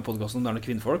spillere som er i podcasten om det er noen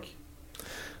kvinnfolk.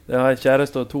 Det har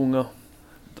kjæreste og 2 unger.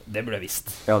 Det ble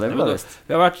visst. Ja, det ble visst.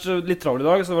 Vi har vært litt travle i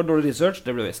dag, så det var dårlig research.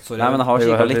 Det ble visst. Sorry. Nei, men jeg har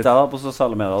kikket litt da på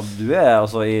sosiale medier. Du er,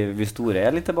 altså, hvis Tore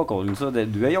er litt tilbakeholden, så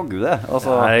du er jaggu det.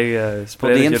 Altså,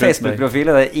 på din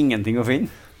Facebook-profil er det ingenting å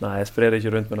finne. Nei, jeg sprer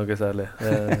ikke rundt med noe særlig.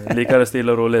 Jeg liker det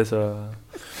stille og rolig, så...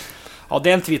 Ja, det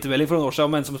er en tweetemelding for noen år siden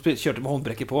om en som kjørte med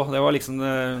håndbrekket på. Det var liksom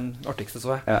det artigste,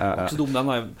 så jeg. Ikke så dum den,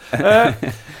 nei.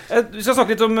 Vi skal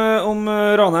snakke litt om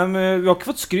Ranheim. Vi har ikke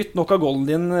fått skrytt nok av golden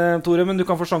din, Tore, men du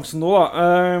kan få sjansen nå, da.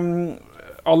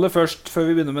 Aller først, før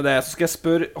vi begynner med det, så skal jeg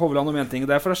spørre Hovland om en ting.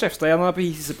 Det er fra Skjefstad igjen, på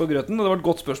hisse på grøten, og det var et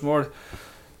godt spørsmål.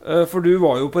 For du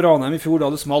var jo på Ranheim i fjor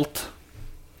da det smalt.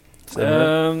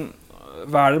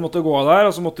 Været måtte gå av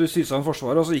der, og så måtte du syse av en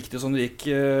forsvar, og så gikk det som det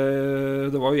gikk.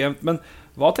 Det var jo jevnt, men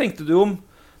hva tenkte du om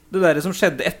det der som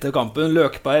skjedde etter kampen?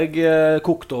 Løkberg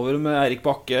kokte over med Eirik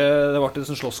Bakke, det var en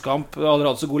sånn slåsskamp. Jeg hadde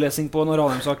hatt så god lesing på når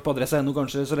Ranheim-sak på adresse.no,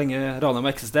 kanskje så lenge Ranheim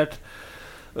har eksistert.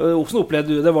 Hvordan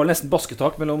opplevde du det? Var nesten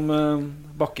basketak mellom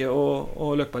Bakke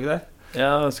og Løkberg der?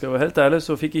 Ja, skal jeg være helt ærlig,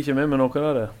 så fikk jeg ikke med meg noe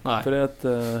av det. Fordi at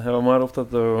jeg var mer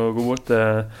opptatt av å gå bort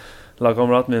til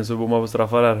lagkameraten min som bommet på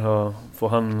straffa der, og få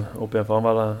han opp igjen, for han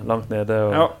var langt nede.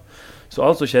 Så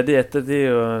alt som skjedde i ettertid,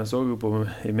 og jeg så jo på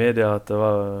i media at det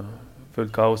var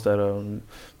fullt kaos der.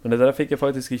 Men det der fikk jeg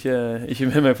faktisk ikke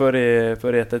med meg før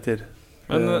i ettertid.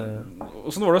 Men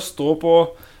hvordan var det å stå på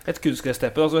et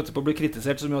kunstgressteppe, som etterpå ble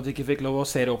kritisert så mye at de ikke fikk lov å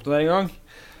serie opp det der en gang,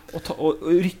 og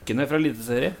rykke ned fra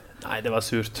eliteserie? Nei, det var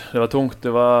surt. Det var tungt.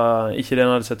 Det var ikke det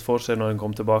en hadde sett for seg når en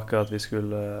kom tilbake, at vi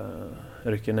skulle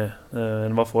rykke ned.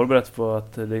 En var forberedt på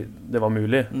at det var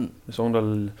mulig.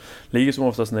 Sogndal ligger som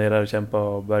oftest nede der og kjemper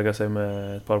og berger seg med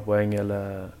et par poeng eller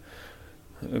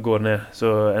går ned. Så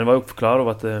en var jo klar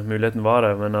over at muligheten var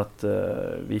der, men at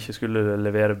vi ikke skulle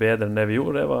levere bedre enn det vi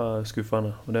gjorde, det var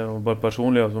skuffende. Og det var bare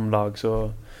personlig og som lag, så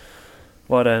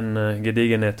var det en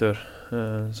gedigen nedtur.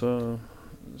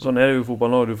 Sånn det jo i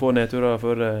fotball nå. Du får nedturer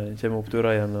før det kommer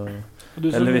oppturer igjen.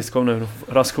 Heldigvis kom det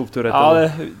raske oppturer etter.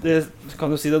 Ja, det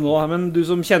kan jo si det nå. Men du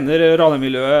som kjenner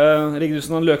Ranheim-miljøet,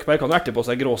 Rignussen og Løkberg, kan jo erte på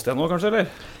seg Gråsten nå, kanskje, eller?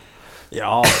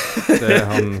 Ja,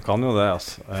 han kan jo det,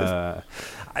 altså.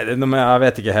 Jeg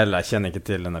vet ikke heller, jeg kjenner ikke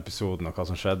til den episoden og hva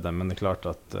som skjedde, men det er klart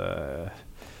at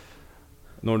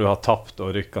når du har tapt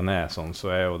og rykket ned sånn, så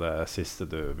er jo det siste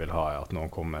du vil ha at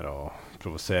noen kommer og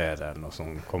provoserer, eller noe som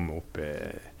kommer opp i.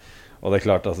 Og det er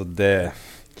klart, altså, det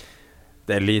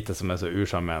er lite som så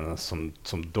uskjermerende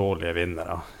som dårlige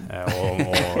vinnere.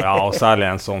 Og særlig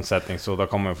en sånn setning, så da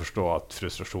kan man jo forstå at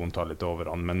frustrasjonen tar litt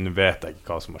overhånd, men nå vet jeg ikke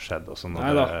hva som har skjedd. Og sånn, det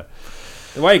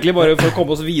var egentlig bare for å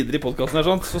komme oss videre i podcasten her,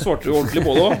 sant? Så svarte du ordentlig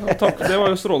på det også. Takk, det var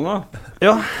jo strålende.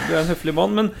 Ja. Du en høflig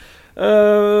mann, men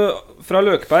fra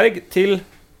Løkberg til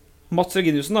Mats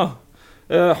Reginiussen da.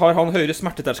 Har han høyere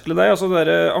smerteterskel i deg, altså den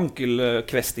der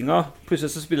ankelkvestinga,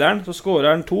 plutselig så spiller han, så skårer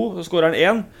han 2, så skårer han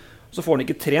 1, så får han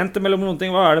ikke trent det mellom noen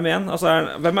ting. Hva det med en? Altså,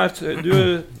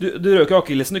 du røker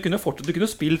akillesen, du kunne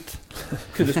spilt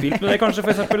med det kanskje,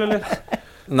 for eksempel, eller?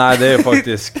 Nei, det er jo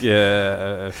faktisk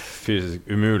fysisk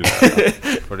umulig,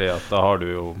 fordi at da har du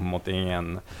jo på en måte ingen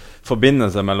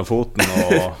forbindelse mellom foten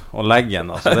og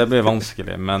leggen, altså det blir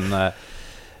vanskelig, men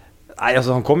nei,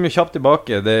 altså han kom jo kjapt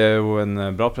tilbake. Det er jo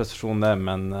en bra prestasjon det,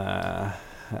 men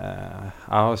jeg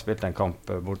har spilt en kamp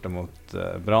borte mot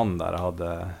Brann der jeg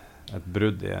hadde et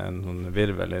brudd i en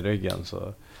virvel i ryggen,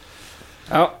 så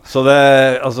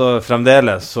det, altså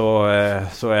fremdeles så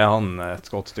er han et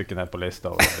godt stykke ned på lista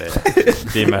over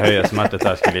de med høye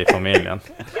smerteterskel i familien.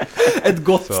 Et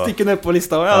godt stykke ned på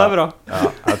lista, ja, det er bra. Ja,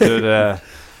 jeg tror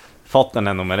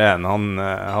fatteren er nummer 1. Han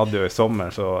hadde jo i sommer,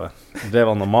 så drev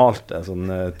han og malte en sånn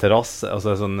terrasse, altså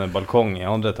en sånn balkong i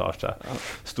andre etasje.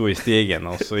 Stod i stigen,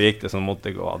 og så gikk det sånn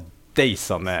måtte gå og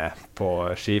deisa ned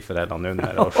på skiforeldene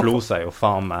under, og slo seg jo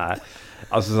faen meg.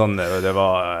 Altså sånn, det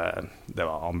var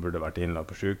han burde vært innlagt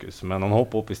på sykehus, men han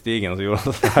hoppet opp i stigen, og så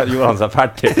gjorde han seg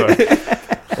ferdig før.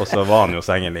 Og så var han jo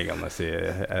sengeliggende i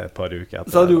et par uker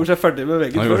etter. Så han gjorde seg ferdig med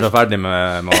veggen først? Han gjorde seg ferdig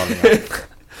med malingen.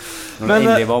 Når det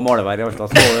endelig var malevær i hvert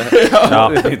ja,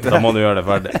 da må du gjøre det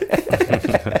ferdig.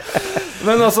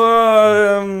 Men altså,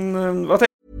 hva tenker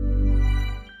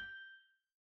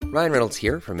Ryan Reynolds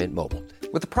here from Mint Mobile.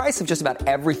 With the price of just about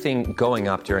everything going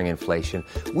up during inflation,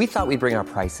 we thought we'd bring our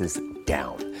prices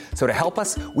down. So to help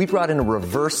us, we brought in a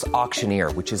reverse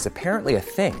auctioneer, which is apparently a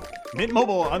thing. Mint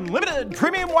Mobile Unlimited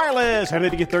Premium Wireless. How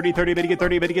to get 30, 30, how to get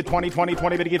 30, how to get 20, 20,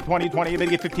 20, how to get 20, 20, how to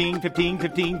get 15, 15,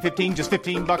 15, 15, just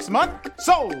 $15 a month?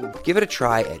 Sold! Give it a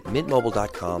try at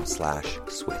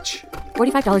mintmobile.com/switch.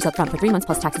 $45 up front for 3 months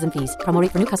plus taxes and fees. Promo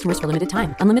rate for new customers for limited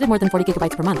time. Unlimited more than 40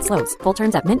 gigabytes per month. Slows full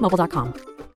terms at mintmobile.com.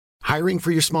 Hiring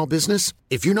for your small business?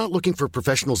 If you're not looking for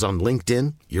professionals on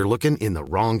LinkedIn, you're looking in the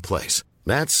wrong place.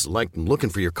 That's like looking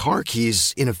for your car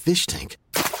keys in a fish tank.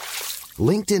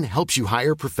 LinkedIn helps you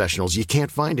hire professionals you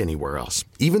can't find anywhere else,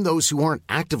 even those who aren't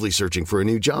actively searching for a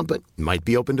new job but might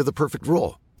be open to the perfect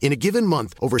role. In a given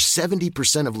month, over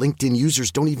 70% of LinkedIn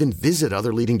users don't even visit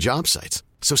other leading job sites.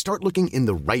 So start looking in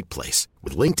the right place.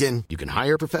 With LinkedIn, you can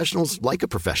hire professionals like a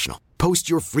professional. Post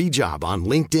your free job on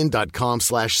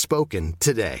linkedin.com/spoken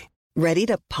today. Ready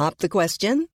to pop the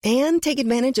question and take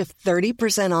advantage of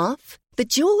 30% off? The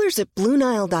jewelers at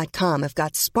BlueNile.com have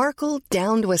got sparkle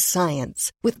down to a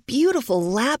science with beautiful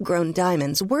lab-grown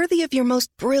diamonds worthy of your most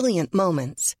brilliant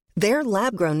moments. Their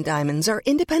lab-grown diamonds are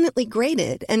independently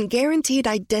graded and guaranteed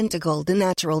identical to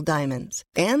natural diamonds.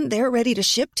 And they're ready to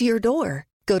ship to your door.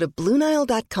 Go to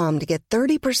BlueNile.com to get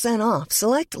 30% off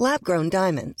select lab-grown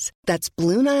diamonds. That's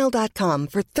BlueNile.com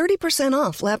for 30%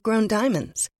 off lab-grown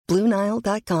diamonds.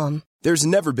 BlueNile.com. There's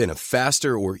never been a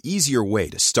faster or easier way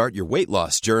to start your weight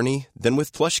loss journey than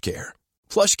with PlushCare.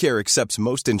 PlushCare accepts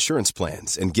most insurance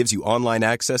plans and gives you online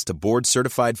access to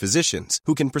board-certified physicians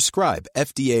who can prescribe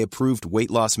FDA-approved weight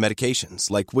loss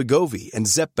medications like Wegovy and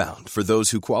Zepbound for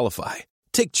those who qualify.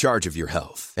 Take charge of your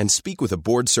health and speak with a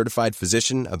board-certified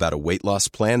physician about a weight loss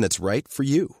plan that's right for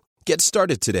you. Get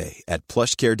started today at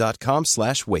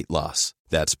plushcare.com/weightloss.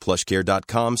 That's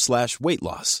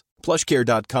plushcare.com/weightloss.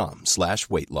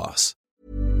 plushcare.com/weightloss.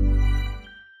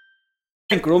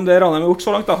 Tenker du om det Ranheim har gjort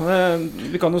så langt da?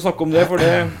 Vi kan jo snakke om det, for det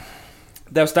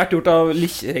er jo sterkt gjort av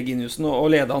Reginiussen å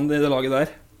lede han i det laget der.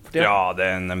 Ja,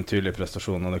 det en eventyrlig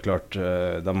prestasjon, og det klart,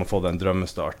 de har fått en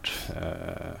drømmestart.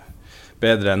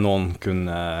 Bedre enn noen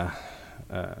kunne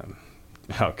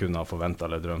ha forventet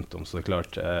eller drømt om, så det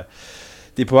klart,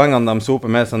 de poengene de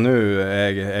soper med seg nå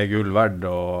er gull verd,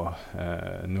 og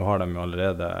nå har de jo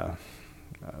allerede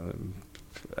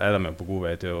er de på god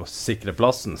vei til å sikre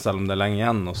plassen, selv om det er lenge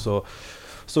igjen, og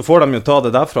så får de jo ta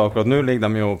det derfra. Akkurat nå ligger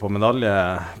de jo på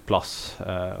medaljeplass,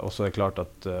 og så er det klart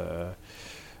at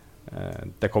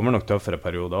det kommer nok tøffere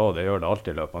perioder, og det gjør det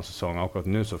alltid i løpet av sesongen. Akkurat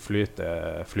nå så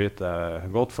flyter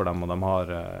godt for dem, og de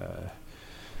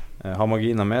har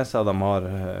marginer med seg, de har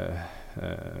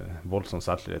voldsomt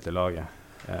selvtillit i laget.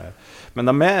 Men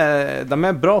de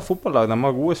er bra fotballag, de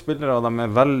har gode spillere, og de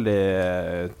er veldig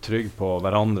trygge på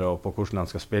hverandre og på hvordan de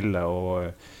skal spille,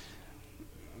 og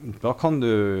da kan du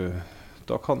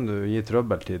gi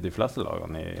trøbbel til de fleste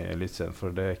lagene i Elitserien, for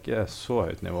det er ikke så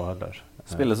høyt nivå heller.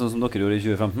 Spille sånn som dere gjorde i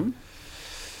 2015?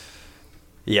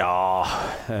 Ja,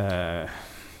 jeg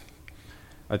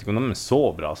vet ikke om de er så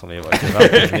bra som vi var i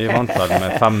 2015. Vi vant vel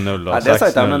med 5-0 og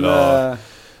 6-0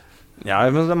 ja,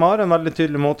 men de har en veldig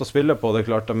tydelig måte å spille på. Det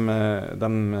er klart,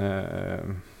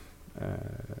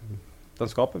 de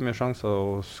skaper mye sjanser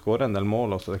og skårer en del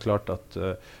mål, og så er det klart at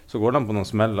så går de på noen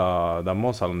smeller, de må,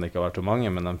 selv om det ikke har vært så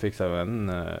mange, men de fikk seg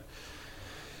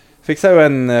jo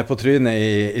en på trynet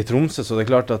i Tromsø, så det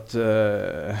er klart at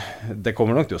det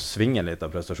kommer nok til å svinge litt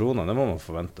av prestasjonene, det må man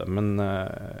forvente, men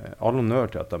all honnør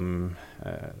til at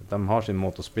de har sin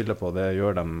måte å spille på, det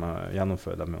gjør de,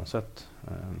 gjennomfører dem uansett.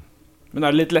 Men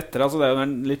er det litt lettere, altså det er jo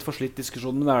en litt forslitt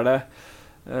diskusjon, men er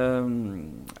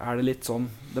det litt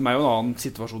sånn, de er jo en annen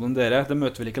situasjon enn dere, de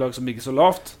møter vel ikke lag som ligger så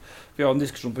lavt. Vi har en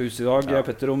diskusjon på huset i dag, jeg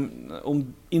Petter, om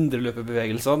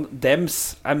indreløpebevegelsene.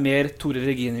 Dems er mer Tore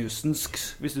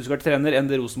Reginiusensk, hvis du skal være trener, enn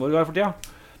det Rosenborg har for tida.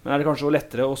 Men er det kanskje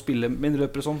lettere å spille med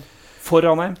indreløpere sånn for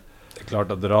Ranheim? Det er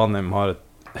klart at Ranheim har et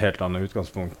helt annet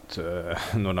utgangspunkt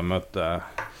når de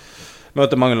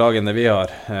møter mange lag enn det vi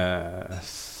har.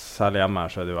 Særlig hjemme her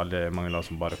så er det jo veldig mange lag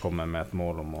som bare kommer med et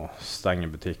mål om å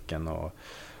stenge butikken, og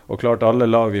klart alle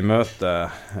lag vi møter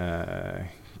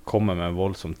kommer med en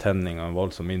voldsom tenning og en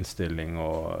voldsom innstilling,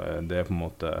 og det er på en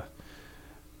måte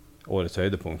årets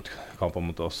høydepunkt, kampen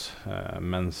mot oss.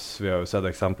 Mens vi har jo sett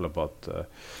eksempler på at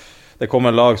det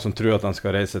kommer lag som tror at de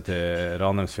skal reise til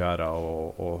Ranheimsfjæra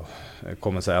og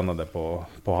komme seg gjennom det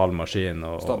på halv maskin.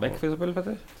 Stabæk for eksempel,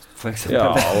 Petter? Ja,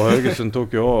 og Haugesund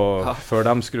tok jo også før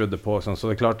de skrudde på, så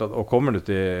det er klart at, og kommer du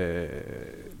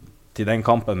til den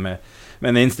kampen med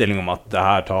en innstilling om at det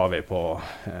her tar vi på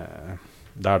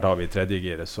der tar vi tredje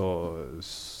giret,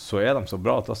 så er de så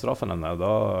bra at da straffer de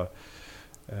det,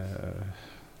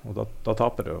 og da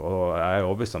taper du, og jeg er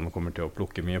overbevist om at de kommer til å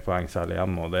plukke mye poeng særlig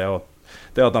hjemme, og det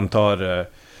at de tar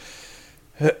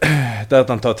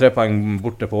 3 poeng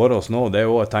borte på Årås nå, det er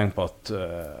jo et tegn på at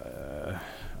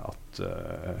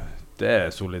det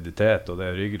er soliditet og det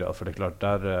er ryggrad, for det er klart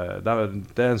det er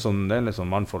en litt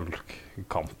sånn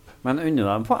mannfolkkamp. Men under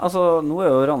dem på, altså nå er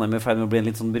jo Ranheim i ferd med å bli en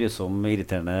litt sånn brysom,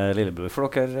 irriterende lillebror for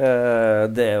dere.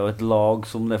 Det er jo et lag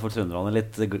som det for trønderne er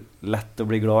litt lett å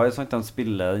bli glad i, sant? De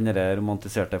spiller den der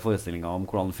romantiserte forestillingen om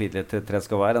hvordan 4-3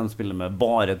 skal være. De spiller med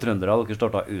bare trøndere. Dere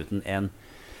startet uten en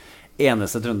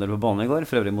eneste trønder på banen i går,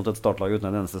 for øvrig mot et startlag uten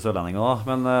en eneste sørlending da.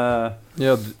 Men,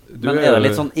 men er det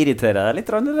litt sånn irriterer deg litt?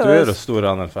 Eller? Du er jo stor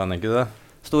Ranheim-fan, ikke det?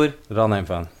 Stor?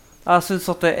 Ranheim-fan. Jeg synes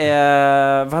at det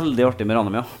er veldig artig med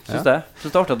Ranheim, ja. Synes det er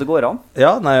artig at det går an.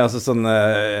 Ja, nei, altså sånn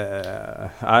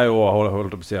jeg jo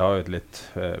holdt opp å si, jeg har jo et litt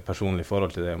personlig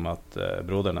forhold til det med at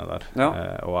broderen er der. Ja.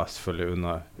 Og jeg selvfølgelig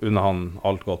unner han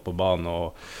alt godt på banen, og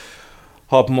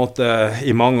har på en måte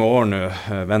i mange år nå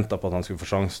ventet på at han skulle få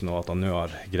sjansen, og at han nå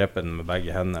har grepet den med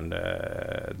begge hendene,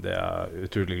 det er jeg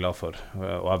utrolig glad for.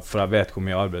 For jeg vet hvor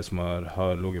mye arbeid som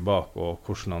har ligget bak, og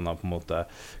hvordan han har på en måte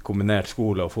kombinert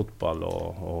skole og fotball,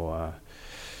 og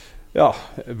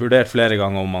vurdert flere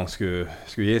ganger om han skulle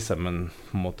gi seg, men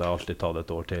på en måte alltid tatt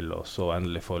et år til, og så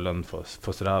endelig få lønn for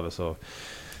strevet. Så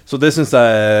det synes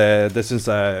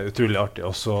jeg er utrolig artig,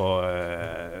 og så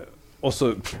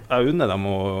jeg unner dem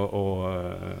å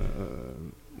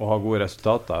ha gode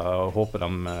resultater, og håper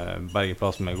de berger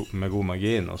plass med god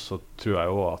margin, og så tror jeg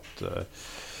også at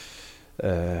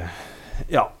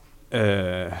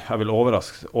jeg vil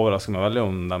overraske meg veldig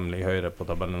om de ligger høyere på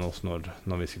tabellen også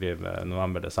når vi skriver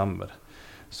november-desember.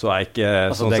 Så jeg ikke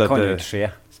altså, sånn det sett, kan jo ikke skje.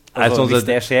 Altså, sånn hvis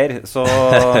det skjer, så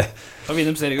da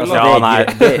vinner de seriegull.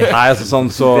 Det er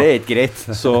ikke greit.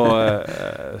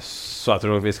 Så jeg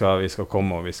tror vi skal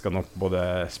komme, og vi skal nok både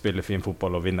spille fin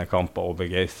fotball og vinne kamper og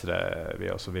begeistre. Vi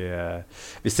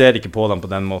ser ikke på dem på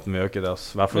den måten vi gjør ikke det.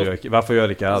 Hvorfor gjør ikke jeg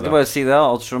det? Jeg skal bare si det,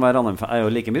 at selv om jeg er jo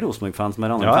like mye Rosenborg-fan som jeg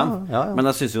er Ranheim-fan. Men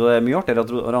jeg synes jo det er mye artigere at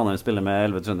Ranheim spiller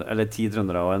med 10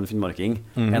 trøndere og en finnmarking,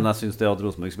 enn jeg synes det at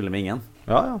Rosenborg spiller med ingen.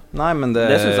 Nei, men det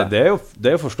er jo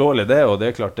forståelig det, og det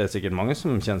er klart det er sikkert mange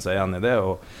som kjenner seg igjen i det,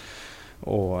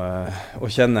 og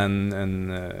kjenne en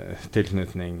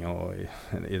tilknytning og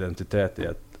en identitet i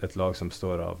et lag som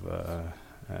består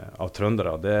av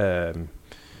trøndere.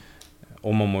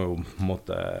 Og man må jo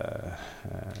måtte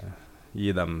gi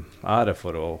dem ære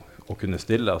for å kunne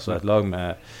stille. Altså et lag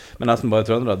med nesten bare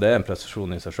trøndere, det er en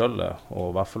prestasjon i seg selv, og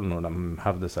i hvert fall når de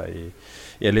hevder seg i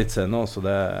elitserien nå, så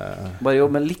det... Bare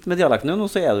jobb med litt med dialekten nå,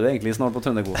 så er du egentlig snart på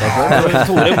trønderkvoten.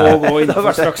 Tore må gå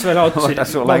innenfor straks vel ha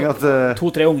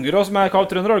 2-3 unger også, som er kav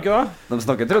trøndere, har du ikke da? De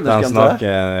snakker trøndersk,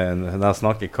 de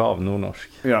snakker kav nordnorsk.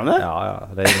 Gjør de det? Ja,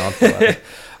 regner alt på det.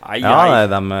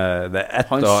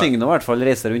 Han synger nå i hvert fall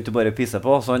reiser rundt og bare pisser på,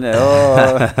 så han er jo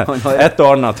et og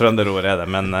annet trønderord er det,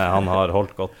 men han har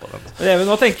holdt godt på det. Even,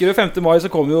 nå tenker du 5. mai så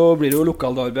blir det jo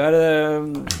lokaldarby her.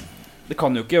 Det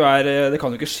kan jo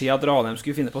ikke skje at Ranheim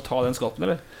skulle finne på å ta den skatten,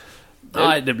 eller?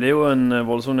 Nei, det blir jo en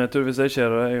voldsom nedtur hvis det skjer.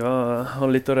 Jeg har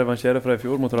litt å revansjere fra i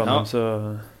fjor mot Ranheim,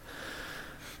 så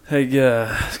jeg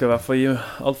skal i hvert fall gi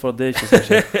alt for at det ikke skal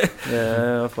skje. Det er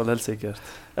i hvert fall helt sikkert.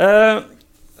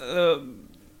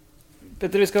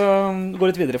 Petter, vi skal gå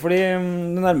litt videre, fordi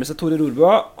det nærmer seg Tore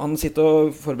Rorbua. Han sitter og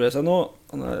forbereder seg nå.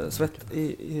 Han er svett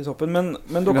i soppen, men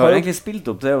vi har egentlig spilt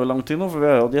opp det over lang tid nå, for vi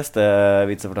har jo hatt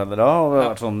gjestevitsefortellere, og vi har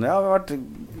vært sånn, vi har vært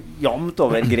jamt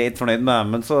over greit fornøyd med dem,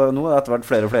 men så nå er det etter hvert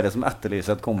flere og flere som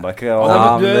etterlyser et comeback. Du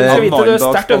skal vite det er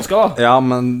sterkt ønsket da. Ja,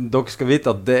 men dere skal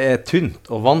vite at det er tynt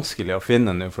og vanskelig å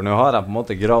finne nå, for nå har jeg på en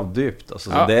måte gravd dypt, altså,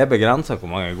 så det er begrenset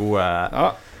hvor mange gode...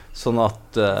 Sånn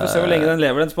at Du får se hvor lenge den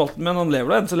lever, den spalten, men han lever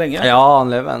da enn så lenge. Ja,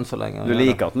 han lever enn så lenge. Du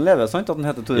liker at den lever, sant? At den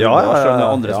heter Tore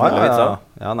Rorbua?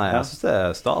 Ja, nei, jeg synes det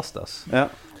er stas,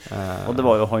 ja. Og det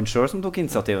var jo han selv som tok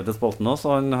initiativet til spalten også,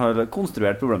 så han har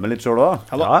konstruert problemet litt selv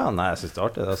også. Nei, jeg synes det er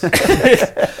artig det.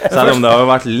 Selv om det har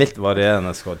jo vært litt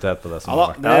varierende kvalitet på det som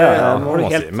har vært.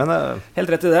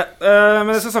 Helt rett i det.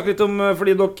 Men jeg skal snakke litt om,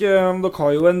 fordi dere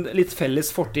har jo en litt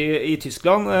felles fortid i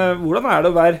Tyskland. Hvordan er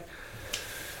det å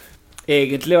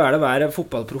være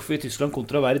fotballproff i Tyskland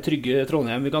kontra å være trygge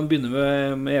Trondheim? Vi kan begynne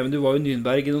med Even, du var jo i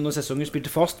Nürnberg i noen sesonger,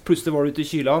 spilte fast, plutselig var du ute i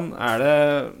Kyland.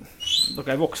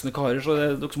 Dere er voksne karer,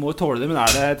 så dere må jo tåle det, men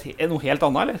er det noe helt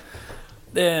annet, eller?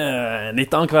 Det er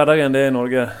litt annen hverdag enn det i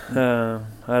Norge.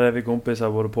 Her er vi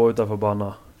kompiser både på og utenfor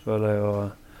banen, føler jeg,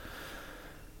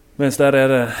 mens der er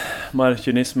det mer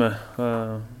kynisme.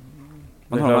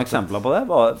 Men har du noen eksempler på det?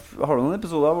 Har du noen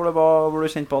episoder hvor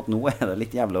du kjente på at nå er det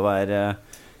litt jævlig å være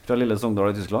fra lille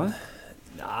Sogndal i Tyskland?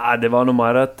 Nei, det var noe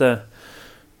mer at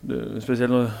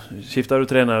spesielt når skiftet du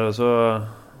trener, og så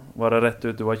var det rett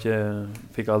ut.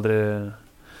 Fikk aldri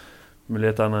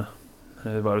mulighetene.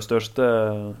 Det var det største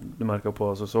du merket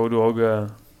på. Så du også,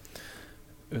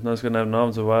 uten at jeg skal nevne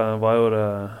navn, så var jo det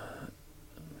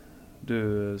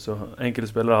så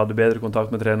enkelte spillere hadde bedre kontakt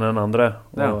med treneren enn andre,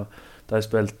 og de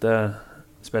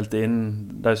spilte inn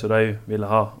de som de ville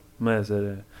ha med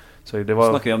seg.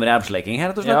 Snakker vi om rævsleking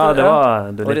her, rett og slett? Ja, det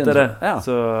var litt av det. Ja.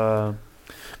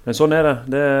 Men sånn er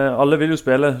det. Alle vil jo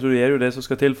spille, så du gjør jo det som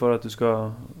skal til for at du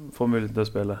skal få mulighet til å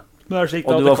spille.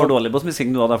 Og du var for dårlig på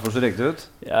smissing, derfor så røyk du ut?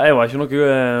 Ja, jeg var ikke noe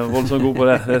voldsomt god på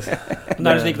det. Men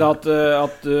er det slik da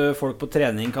at folk på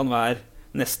trening kan være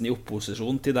nesten i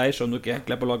opposisjon til deg, skjønner du ikke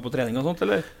egentlig på lag på trening og sånt,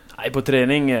 eller? Nei, på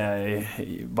trening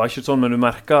var ikke sånn, men du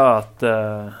merket at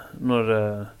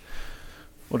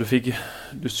og du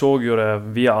så jo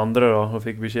det via andre da, og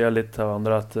fikk beskjed litt av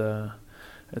andre at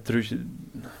jeg tror ikke,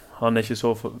 han er ikke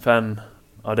så fan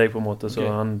av deg på en måte,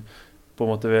 så han på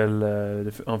en måte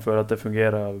han føler at det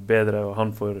fungerer bedre, og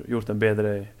han får gjort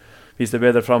vist det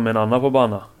bedre frem med en annen på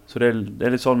banen. Så det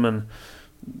er litt sånn, men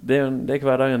det er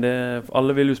hverdagen,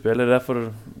 alle vil jo spille,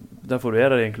 derfor du er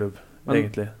der i en klubb.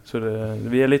 Egentlig. Så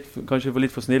vi er kanskje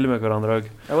litt for snille med hverandre også.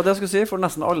 Ja, det jeg skulle si, for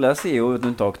nesten alle sier jo uten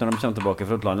unntak når de kommer tilbake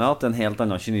fra utlandet at det er en helt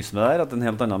annen kynisme der, at det er en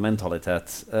helt annen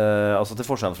mentalitet. Altså til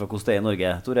forskjell fra hvordan det er i Norge.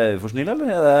 Tror jeg for snille,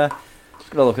 eller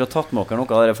skulle dere ha tatt med dere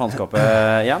noe av det fanskapet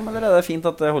hjem, eller er det fint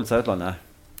at det holder seg i utlandet?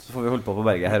 så får vi holde på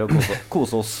berget her og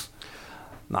kose oss.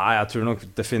 Nei, jeg tror nok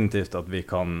definitivt at vi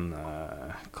kan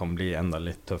bli enda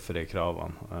litt tøffere i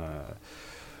kravene.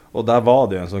 Og der var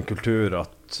det jo en sånn kultur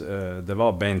at det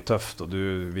var beintøft, og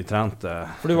vi trente.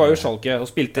 For du var jo Schalke og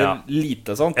spilte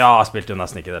lite, sant? Ja, jeg spilte jo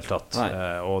nesten ikke i det hele tatt.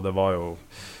 Og det var jo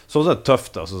sånn sett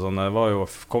tøft, altså sånn, jeg var jo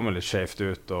kommet litt skjevt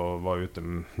ut og var ute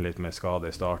litt med skade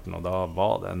i starten, og da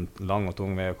var det en lang og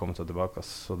tung vei å komme seg tilbake.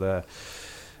 Så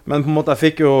men på en måte,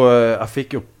 jeg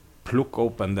fikk jo plukke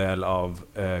opp en del av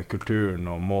kulturen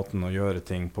og måten å gjøre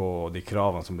ting på, og de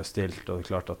kravene som ble stilt, og det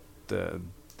er klart at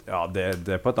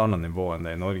det er på et annet nivå enn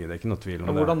det i Norge, det er ikke noe tvil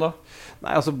om det. Hvordan da?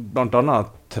 Nei, altså blant annet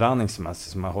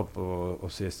treningsmessig, som jeg holdt på å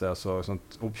si i sted, så sånn,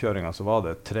 oppkjøringen så var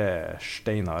det 3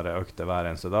 steinharde økter hver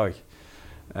eneste dag.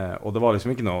 Og det var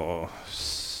liksom ikke noe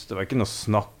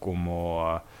snakk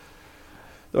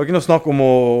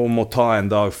om å ta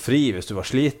en dag fri hvis du var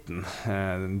sliten.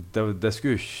 Det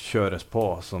skulle kjøres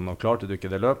på, så når klarte du ikke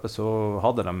det løpet, så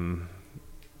hadde de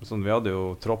sånn, vi hadde jo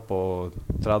tropp på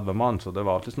 30 mann, så det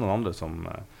var alltid noen andre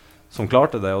som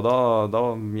klarte det, og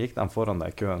da gikk de foran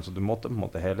deg i køen, så du måtte på en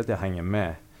måte hele tiden henge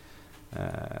med.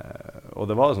 Og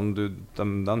det var sånn,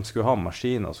 de skulle ha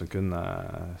maskiner som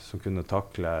kunne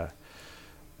takle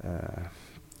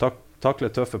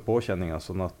tøffe påkjenninger,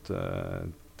 sånn at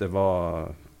det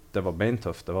var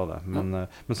beintøft, det var det. Men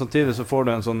samtidig så får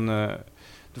du en sånn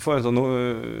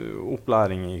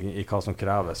opplæring i hva som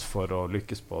kreves for å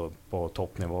lykkes på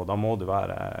toppnivå. Da må du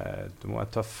være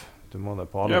tøff. Du må det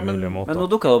på alle mulige måter. Men nå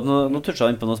dukket det opp, nå touchet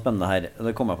jeg inn på noe spennende her.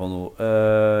 Det kommer jeg på nå,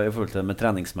 i forhold til med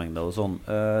treningsmengder og sånn.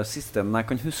 Siste jeg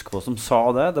kan huske på som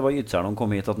sa det var Gytsjern som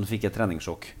kom hit at han fikk et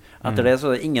treningssjokk. Etter det så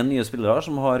er det ingen nye spillere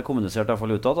som har kommunisert i hvert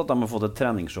fall utad at de har fått et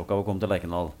treningssjokk av å komme til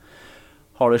Lerkendal.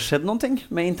 Har det skjedd noen ting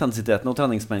med intensiteten og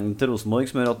treningsmengden til Rosenborg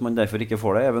som gjør at man derfor ikke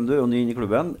får det? Even, du er jo ny inn i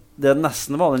klubben. Det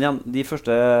nesten var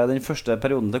den første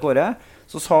perioden til Kåre,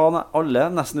 så sa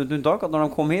alle nesten uten unntak at når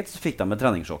de kom hit, så fikk de et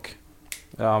treningssjokk.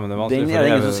 Ja, men det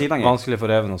er vanskelig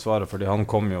for Even å svare, fordi han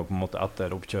kom jo på en måte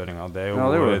etter oppkjøringen. Det er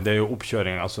jo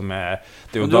oppkjøringen som er...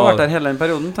 Du har vært der hele den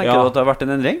perioden. Tenker du at det har vært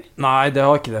en endring? Nei, det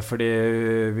har ikke det, fordi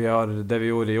det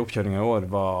vi gjorde i oppkjøringen i år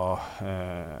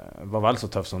var vel så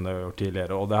tøft som det vi har gjort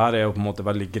tidligere. Og det her er jo på en måte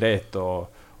veldig greit å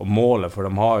måle, for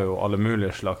de har jo alle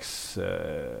mulige slags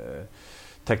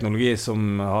teknologi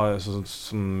som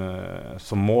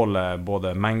måler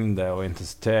både mengde og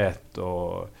intensitet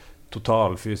og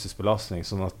total fysisk belastning,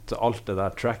 sånn at alt det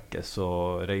der trackes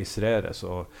og registreres.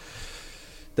 Og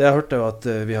det jeg hørte var at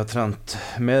vi har trent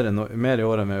mer i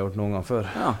år enn vi har gjort noen gang før.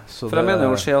 Ja, for jeg mener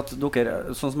jo å se at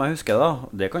dere, sånn som jeg husker da,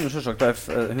 det kan jo selvsagt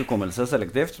være hukommelse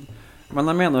selektivt, men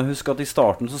jeg mener å huske at i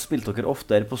starten så spilte dere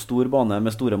oftere på stor bane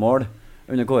med store mål.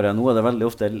 Under Kåre nå er det veldig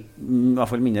ofte i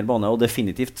hvert fall mindre bane, og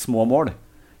definitivt små mål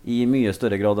i mye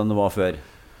større grad enn det var før.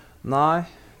 Nei,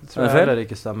 det tror jeg heller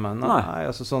ikke stemmer. Nei,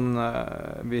 altså sånn,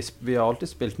 vi har alltid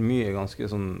spilt mye ganske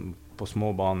sånn på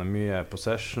småbane, mye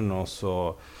possession, og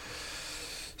så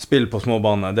spill på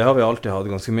småbane. Det har vi alltid hatt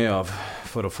ganske mye av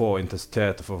for å få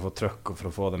intensitet, for å få trøkk og for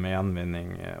å få det med gjenvinning.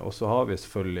 Og så har vi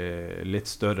selvfølgelig litt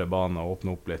større bane og åpne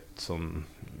opp litt sånn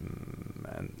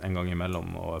en gang imellom,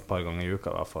 og et par ganger i uka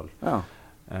i hvert fall. Ja.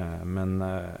 Men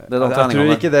jeg tror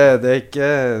ikke det er ikke...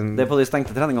 Det er på de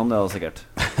stengte treningene det da, sikkert.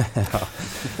 Ja,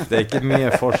 det er ikke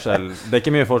mye forskjell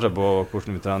på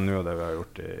hvordan vi trener nå og det vi har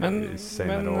gjort i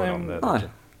senere år.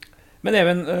 Men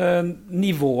Even,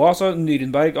 nivået, altså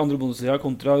Nürnberg, andre Bundesliga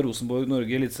kontra Rosenborg,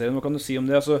 Norge, Eliteserien, hva kan du si om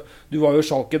det? Altså, du var jo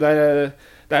Schalke der,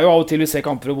 det er jo av og til vi ser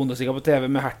kamper og Bundesliga på TV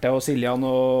med Hertha og Siljan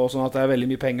og sånn at det er veldig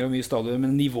mye penger og mye stadion,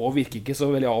 men nivået virker ikke så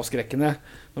veldig avskrekkende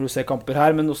når du ser kamper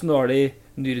her. Men hvordan var det i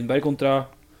Nürnberg kontra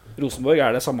Rosenborg?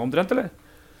 Er det samme omtrent, eller?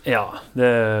 Ja,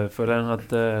 det føler jeg at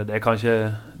det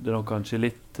er nok kanskje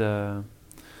litt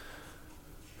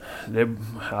det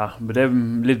er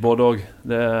litt både og.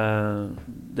 Det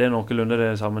er noenlunde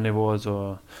det samme nivået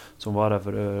som var der,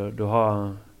 for du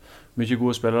har mye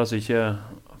gode spillere som ikke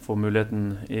får muligheten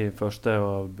i første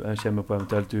og kommer på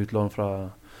eventuelt utlån fra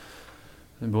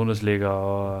Bundesliga,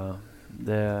 og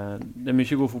det er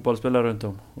mye gode fotballspillere rundt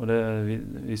om, og det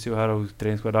viser jo her og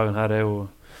treningshverdagen her er jo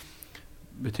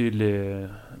betydelig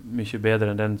mye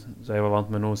bedre enn den som jeg var vant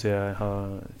med nå siden jeg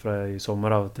har fra i sommer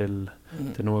av til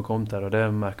nå jeg kom der, og det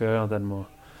merker jeg at en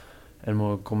må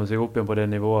komme seg opp igjen på det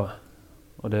nivået,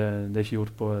 og det er ikke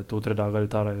gjort på 2-3 dager,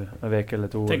 det tar en vek eller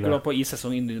to. Tenker du da på i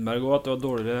sesongen i Nürnberg også, at det var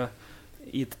dårligere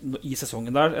i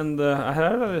sesongen der enn det er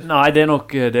her, eller? Nei, det er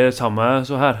nok det samme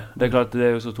så her. Det er klart, det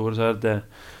er jo så store så her at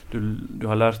du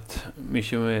har lært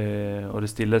mye med, og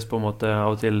det stilles på en måte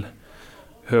av og til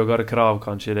høyere krav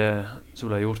kanskje det som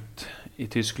ble gjort i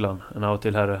Tyskland enn av og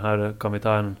til her kan vi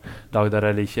ta en dag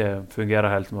der det ikke fungerer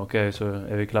helt, men ok, så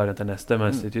vi klare til neste,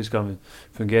 mens i Tyskland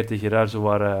fungerte ikke der, så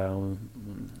var det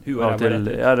av og til,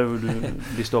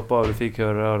 de stoppet og du fikk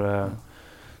høre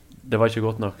det var ikke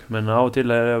godt nok, men av og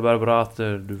til det bare bra at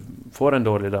du får en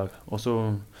dårlig dag, og så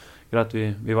greit,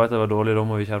 vi vet at det var dårlig, da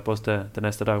må vi skjerpe oss til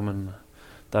neste dag, men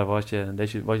det var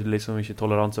liksom ikke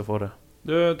toleranse for det.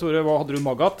 Du, Tore, hva hadde du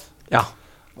Magatt? Ja.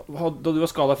 Da du var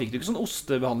skadet, fikk du ikke sånn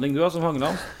ostebehandling du som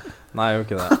Hangeland? Nei, jeg gjør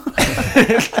ikke det.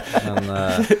 Men,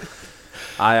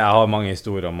 nei, jeg har mange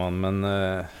historier om han, men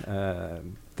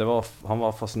han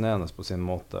var fascinerende på sin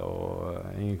måte,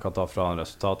 og ingen kan ta fra han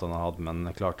resultatene han hadde, men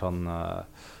klart han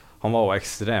var jo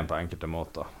ekstrem på enkelte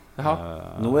måter.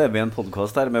 Nå vi i en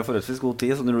podcast her med forholdsvis god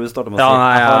tid, så når du starter med å si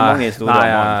jeg har mange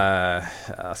historier.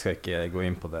 Jeg skal ikke gå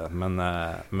inn på det, men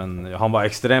han var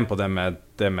ekstrem på det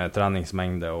med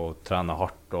treningsmengde og trene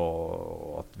hardt,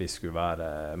 og at vi skulle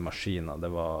være maskiner. Det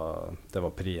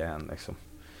var pri 1, liksom.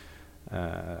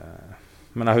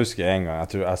 Men jeg husker en gang,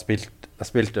 jeg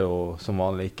spilte jo som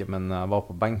vanlig ikke, men jeg var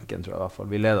på benken, tror jeg i hvert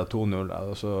fall. Vi ledet 2-0,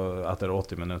 og så etter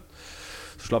 80 minutter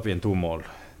så slapp vi inn 2 mål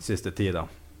siste tida.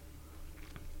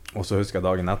 Og så husker jeg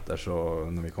dagen etter, så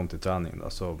når vi kom til trening da,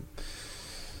 så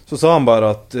sa han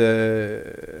bare at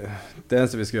det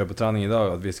eneste vi skal gjøre på trening i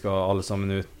dag, at vi skal alle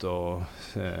sammen ut og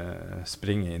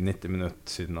springe i 90 minutter,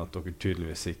 siden at dere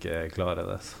tydeligvis ikke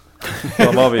klarer det. Da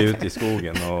var vi ute i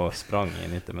skogen og sprang i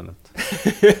 90 minutter.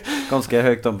 Ganske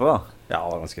høyt tempo da? Ja,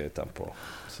 det var ganske høyt tempo.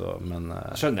 Så, men,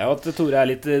 skjønner jeg at Tore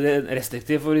litt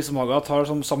restriktiv, for liksom Magatt har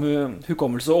som samme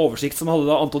hukommelse og oversikt som hadde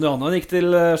da Anton Johanna gikk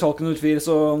til Schalke 04,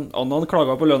 så Annan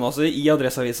klaget på lønna si i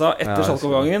Adresseavisa etter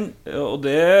Schalke-overgangen, og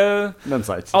det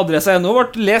Adressa.no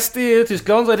ble lest i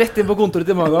Tyskland, så rett inn på kontoret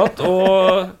til Magatt,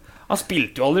 og han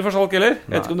spilte jo aldri for Schalke heller.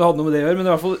 Jeg vet ikke om det hadde noe med det å gjøre, men det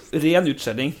er i hvert fall ren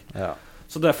utskjelling. Ja.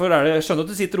 Så derfor skjønner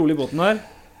at du sitter rolig i båten her.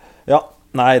 Ja.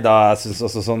 Nei, jeg synes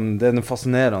også sånn, det er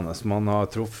fascinerende. Man har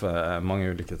truffet mange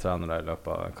ulike trenere i løpet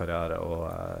av karriere, og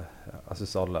jeg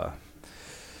synes alle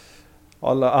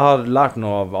jeg har lært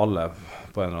noe av alle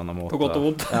på en eller annen måte. På godt og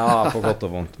vondt. Ja, på godt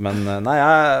og vondt. Men nei,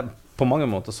 på mange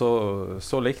måter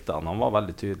så likte han. Han var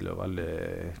veldig tydelig og veldig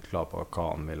klar på hva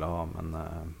han ville ha,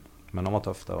 men han var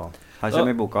tøff, det var han. Her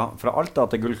kommer i boka, fra alt da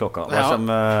til gullklokka. Der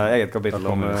kommer eget kapittel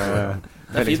om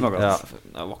Felix Magatt.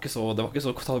 Det var ikke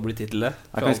så tabelig titel det.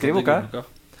 Jeg kan skrive boka.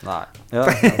 Nei. Ja.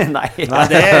 Nei.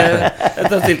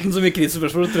 Etter stilt den så mye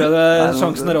krisespørsmål, tror jeg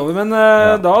sjansen er over. Men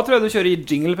da tror jeg du kjører i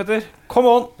jingle, Petter. Come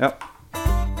on! Ja.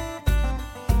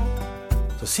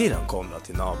 Så sier han Konrad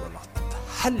til naboen at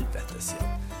helvete, sier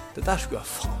han. Det der skulle jeg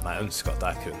faen meg ønske at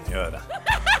jeg kunne gjøre.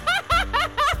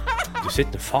 Du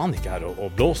sitter faen ikke her og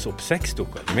blåser opp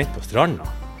sexdukker midt på stranda.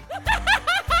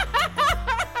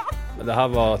 Det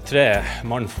her var 3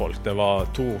 mannfolk. Det var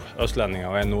 2 østlendinger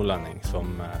og 1 nordlending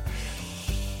som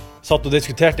satt og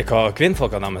diskuterte hva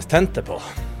kvinnfolkene deres tente på.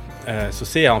 Så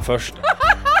sier han først.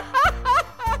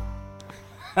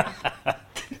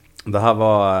 Det her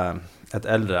var et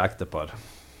eldre ektepar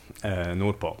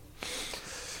nordpå.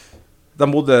 De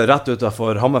bodde rett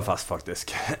utenfor Hammerfest,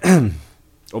 faktisk.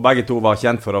 Og begge to var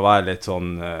kjent for å være litt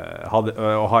sånn,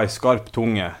 å ha en skarp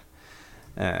tunge,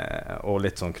 og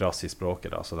litt sånn krass i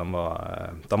språket da. Så de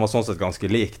var sånn sett ganske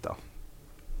lik da.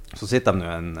 Så sitter de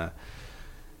nå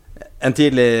en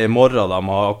tidlig morgen da, de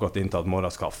har akkurat inntatt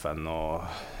morgenskaffen, og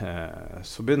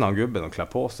så begynner han gubben å kle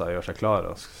på seg, gjøre seg klar,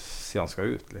 og sier han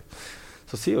skal ut litt.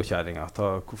 Så sier jo kjæringen,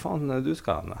 hvor faen du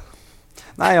skal henne?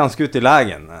 Nei, han skal ut til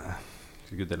legen.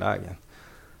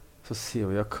 Så sier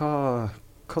hun, ja,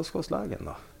 hva skal hos legen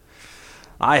da?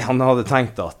 Nei, han hadde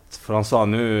tenkt at, for han sa,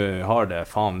 nå har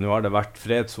det vært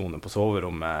fredszone på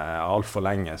soverommet alt for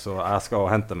lenge, så jeg skal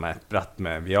hente meg et brett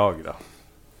med Viagra.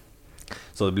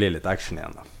 Så det blir litt action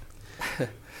igjen da.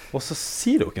 Og så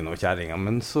sier hun ikke noe kjæringen,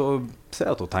 men så ser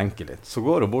jeg at hun tenker litt. Så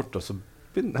går hun bort, og så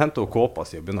henter hun kåpa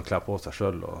si og begynner å kle på seg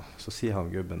selv, og så sier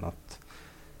han gubben at,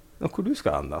 hvor du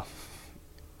skal hen da?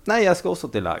 Nei, jeg skal også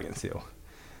til legen, sier hun.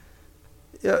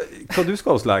 Ja, hva du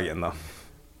skal hos legen da?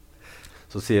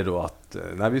 Så sier hun at,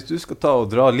 nei, hvis du skal ta og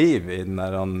dra liv i den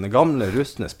der gamle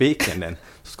rustne spikeren din,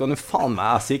 så skal du faen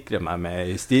meg sikre meg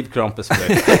med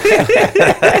stivkrampespray.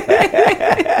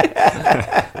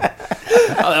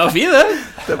 Ja, det var fint det.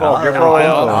 Det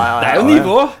er jo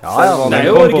nivå.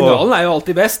 Originalen er jo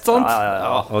alltid best, sant?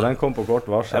 Ja. Og den kom på kort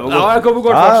varsel. Ja, den kom på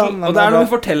kort varsel. Og det er når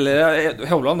vi forteller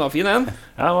Hovland, da, fin en.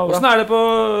 Hvordan er det på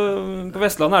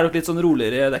Vestlandet? Er det litt sånn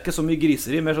roligere? Det er ikke så mye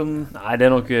griseri, mer sånn... Nei, det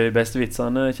er nok de beste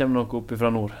vitsene kommer nok opp fra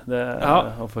nord.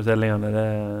 Og fortellingene, det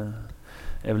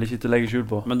er vel ikke til å legge skjul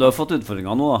på. Men du har fått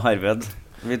utfordringer nå, Herved.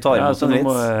 Vi tar imot så en nå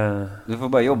må vits. Du får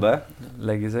bare jobbe.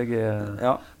 Legge seg i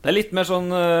Ja. Det er litt mer sånn,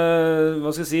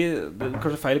 hva skal jeg si, det er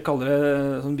kanskje feil å kalle det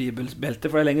sånn bibelbelte,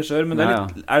 for det er lenger sør, men det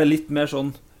er det litt mer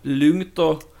sånn lungt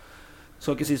og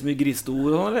skal ikke si så mye grisete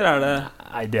ord og sånn, eller er det?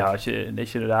 Nei, det er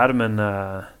ikke det der, men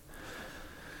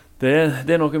det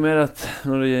er noe med at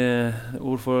når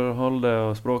ordforholdet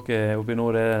og språket oppe i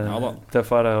nord er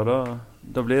tøffere, og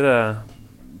da blir det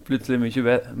plutselig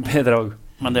mye bedre også.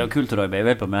 Men det er jo kulturarbeid vi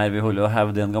er på med her. Vi holder jo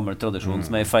hevd i en gammel tradisjon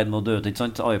som er i ferd med å dø ut, ikke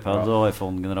sant? iPad og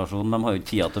iPhone-generasjonen, de har jo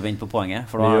tida til å vente på poenget,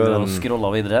 for da er det å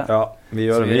scrolle videre. Ja, vi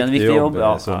gjør en viktig jobb i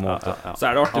så måte. Så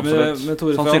er det artig med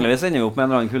Tore. Sannsynligvis ender vi opp med en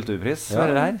eller annen kulturpris.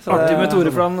 Artig med Tore,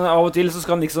 for han av og til så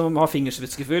skal han liksom ha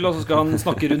fingersvitskefull, og så skal han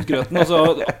snakke rundt grøten, og så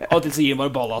av og til så gir han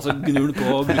bare balla, så gnur han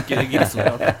på og bruker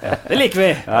grisord. Det liker vi!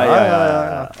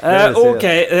 Ok,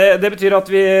 det betyr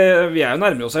at vi er jo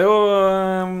nærmere oss her jo,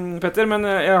 Petter, men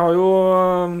jeg har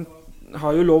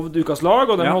jo lovd ukas lag,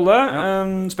 og den holder.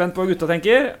 Spent på gutta,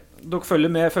 tenker. Dere følger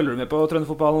du med på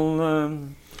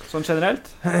Trønderfotballen sånn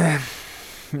generelt?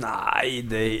 Nei,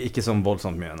 det er ikke sånn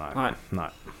voldsomt mye, nei.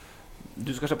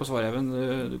 Du skal slippe å svare, Even.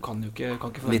 Du kan ikke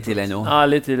forvente. Litt tidlig ennå. Ja,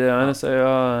 litt tidlig. Jeg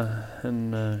har en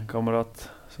kamerat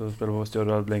som spiller på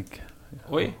Stjørdal Blink.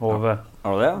 Oi. Hove.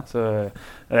 Har du det? Så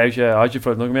jeg har ikke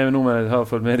følt noe med nå, men jeg har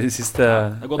følt med de siste.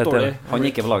 Det har gått dårlig. Han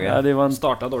gikk på laget. Ja, de vant.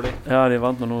 Startet dårlig. Ja, de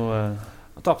vant nå.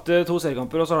 Han tapte 2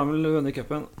 seriekamper, og så har han vel vunnet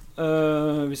cupen.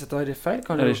 Hvis jeg tar feil,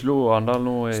 kanskje. De slo Arendal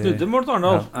nå i... Snudde mot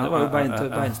Arendal. Det var jo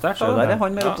beinsterkt. Så der er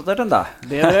han mer oppdatert enn deg.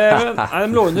 Nei,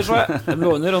 de lå under, så jeg. De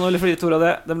lå under, og nå fordi Tore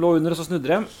det. De lå under, og så snudde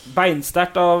de.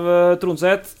 Beinsterkt av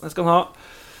Tronseth. Det skal han ha.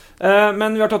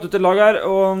 Men vi har tatt ut et lag her,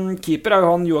 og keeper er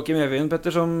jo han Joakim Evjen,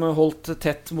 Petter, som holdt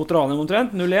tett mot Ranheim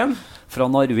omtrent, 0-1. Fra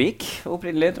Narvik,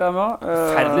 opprinnelig, tror jeg var.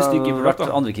 Ferdelig stygg keeperdrakt,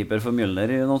 da. Andre keeper for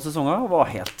Mjølner i noen sesonger,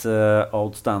 var helt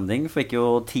outstanding. Fikk jo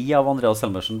 10 av Andreas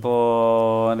Selmersen på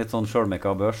en litt sånn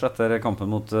selvmekka børs etter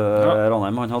kampen mot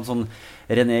Ranheim. Han hadde sånn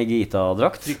René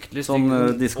Gita-drakt,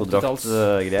 sånn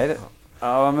diskodrakt-greier.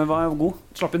 Ja, men var jo god.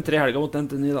 Slapp inn 3 helger mot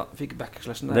NTNY da. Fikk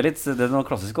backslashen der. Det er noe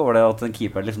klassisk over det, at en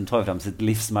keeper liksom tar frem sitt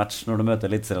livsmatch når du møter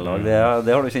eliteserielag. Det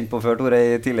har du kjent på før, Tore,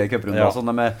 i tidligere cuprunder. Ja. Sånn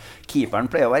med keeperen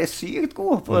pleier å være sykt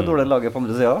god på det dårlige laget på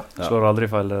andre siden. Ja. Slår aldri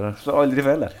feil der. Slår aldri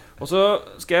feil der. Og så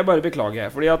skal jeg bare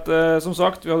beklage, fordi at, som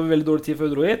sagt, vi hadde veldig dårlig tid før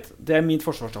vi dro hit. Det er mitt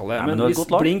forsvarstale. Men hvis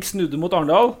Blink snudde mot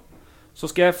Arendal, så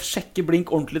skal jeg sjekke Blink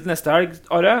ordentlig til neste helg,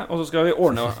 Are, og så skal vi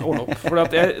ordne opp. For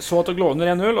at jeg så at det lå under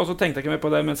 1-0, og så tenkte jeg ikke mer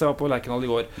på det mens jeg var på Lerkendal i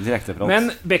går. Men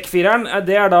Beck-fireren,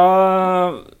 det er da,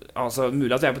 altså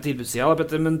mulig at jeg er på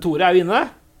tilbudssiden, men Tore er jo inne.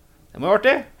 Det må være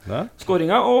artig.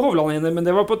 Skåringa og Hovland er inne, men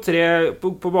det var på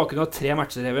bakgrunn av 3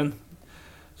 matcher, Even.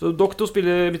 Så Doktor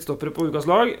spiller midtstoppere på ukas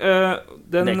lag.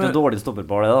 Det er ikke noe dårlig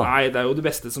stopperpar det da. Nei, det er jo det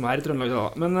beste som er i Trøndelag da.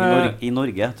 Men, I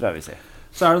Norge, tror jeg vi sier.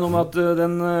 Så er det noe med at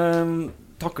den...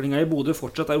 taklinga i Bodø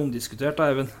fortsatt er omdiskutert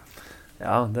da, Even.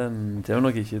 Ja, den kommer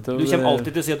nok ikke til. Du kommer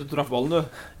alltid til å si at du traff ballen, du.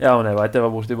 Ja, men jeg vet jeg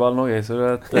var borte i ballen også, så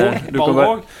ballen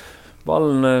også?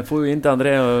 Ballen får jo inn til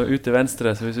André og ut til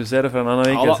venstre, så hvis du ser det fra en annen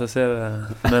vinkel, så ser det.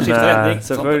 Men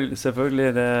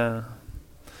selvfølgelig det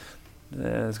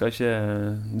skal ikke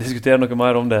diskutere noe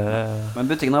mer om det. Men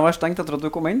butikken har vært stengt etter at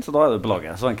du kom inn, så da er du på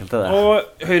laget. Så enkelt er det.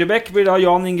 Og Høyrebekk blir da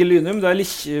Jan Inge Lynum. Det er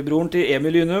lillebroren til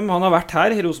Emil Lynum. Han har vært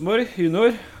her i Rosenborg,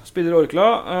 junior. Spiller Orkla.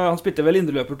 Han spilte vel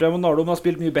indreløper til Nardo, men har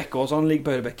spilt mye bekk også, så han ligger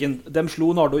på høyrebekken. De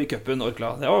slo Nardo i cupen, Orkla.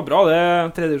 Det var bra det.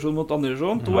 3. divisjon mot 2.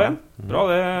 divisjon, 2-1. Bra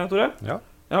det, Tore.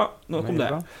 Ja, nå kom det.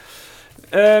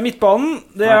 Midtbanen,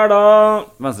 det er da...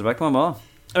 Venstrebekk var med da.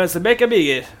 Venstrebekk er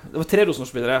Biger. Det var 3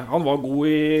 Rosenborg-spillere. Han var god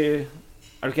i...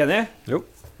 Er du ikke enig? Jo.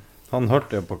 Han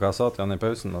hørte jo på hva jeg sa til han i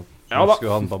pausen, at han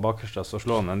skulle ha den på bakerste, så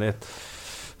slå han dit.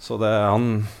 Så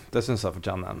det synes jeg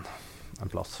fortjener en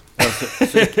plass.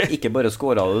 Så ikke bare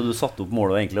skåret du satte opp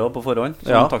målet egentlig på forhånd,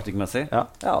 sånn taktikkmessig. Ja,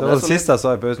 det var det siste jeg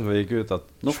sa i pausen før vi gikk ut, at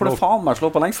nå får du faen meg slå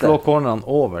på lengste. Slå corneren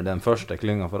over den første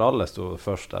klynga, for alle stod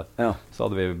først der. Så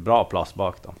hadde vi bra plass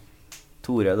bak da.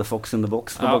 Tore, the fox in the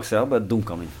box, på baksida, bare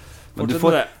dunka han inn. Men du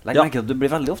får legge merke til at du blir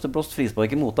veldig ofte blåst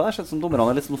frispark imot deg. Sett som dommerne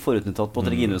er litt sånn forutnyttet på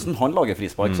Treginusen. Han lager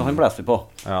frispark, så han blæser vi på.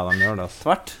 Ja, de gjør det.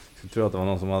 Tvert. Jeg tror at det var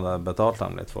noen som hadde betalt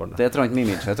dem litt for det. Det tror jeg ikke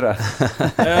Mimic, tror jeg.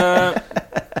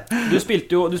 Du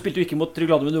spilte jo ikke mot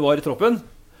Trygg Lade, men du var i troppen.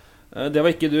 Det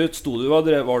var ikke du, var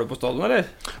du på stadion,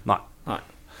 eller? Nei.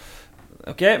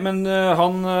 Ok, men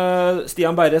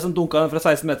Stian Berre som dunket den fra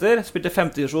 16 meter, spilte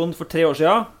 5. divisjon for 3 år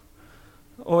siden,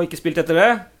 og ikke spilt etter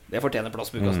det. Det fortjener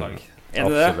plass på ukas lag.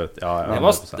 Absolutt, ja.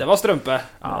 Det var strømpe.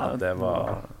 Ja, det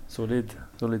var solid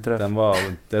treff.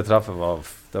 Det treffet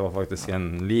var faktisk en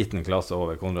liten klasse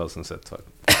over Konradsen sitt.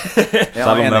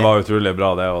 Selv om det var utrolig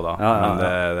bra det også da. Men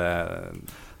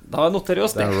da noterer vi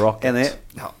oss det. Det er rocket. Enig.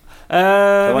 Ja.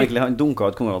 Det var egentlig han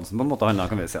dunket ut konkurransen på en måte, han da,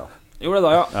 kan vi si. Gjorde det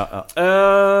da,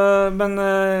 ja. Men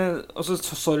altså,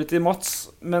 sorry til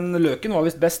Mats, men Løken var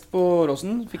vist best på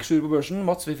Råsen. Fikk 7 på børsen,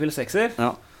 Mats fikk 6-er.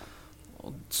 Ja.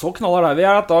 Så knaller der vi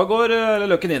at da går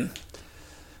Løken inn.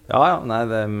 Ja, nei,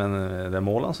 men det er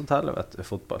målene som teller, vet du, i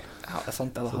fotball. Ja, det er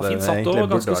sant, det da. Fint satt og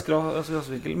ganske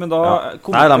skrasvinkel, men da...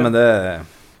 Ja. Nei, men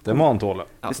det må han tåle.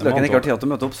 Hvis Løken ikke har tid til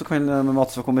å møte opp, så kan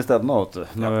Mats få komme i stedet nå,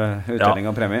 når utdeling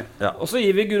av premie. Ja. Og så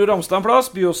gir vi Guro Ramstad en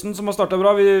plass. Byåsen som har startet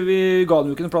bra. Vi ga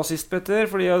dem jo ikke en plass sist, Petter,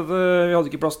 fordi vi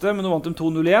hadde ikke plass til, men nå vant de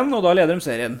 2-0 igjen, og da leder de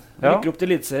serien. Rykker opp til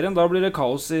eliteserien, da blir det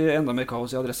enda mer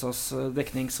kaos i Adressas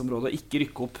dekningsområde. Ikke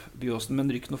rykke opp Byåsen,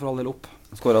 men rykk nå for all del opp.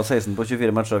 Skåret 16 på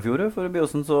 24 matcher i fjor for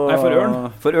Byåsen, så... Nei, for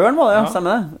Ørn. For Ørn var det, ja,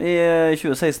 stemmer det. I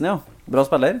 2016, ja. Bra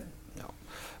spiller.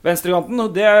 Venstrekanten,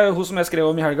 det er hun som jeg skrev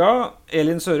om i helga,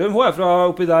 Elin Sørum. Hun er fra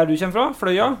oppi der du kommer fra,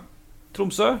 Fløya,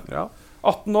 Tromsø.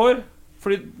 18 år,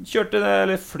 kjørte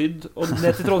flydd og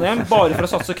ned til Trondheim bare for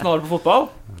å satse knall på fotball.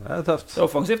 Det er tøft. Det er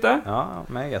offensivt, det. Ja,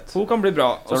 meget. Hun kan bli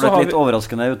bra. Så har du et litt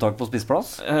overraskende uttak på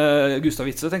spissplass? Gustav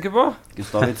Witzøe, tenker du på?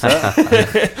 Gustav Witzøe.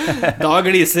 Da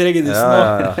gliser Reginussen.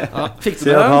 Ja. Fikk du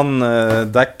med det? Siden han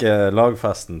dekker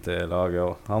lagfesten til laget,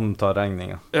 og han tar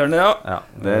regningen. Gjør han det, ja? Ja,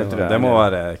 det må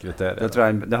være kriteriet. Det tror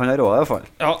jeg det han har råd i hvert fall.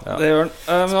 Ja, det gjør han.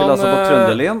 Spiller altså på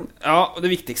Trønderlien. Ja, og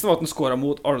det viktigste var at han skåret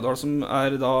mot Alvdal, som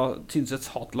er da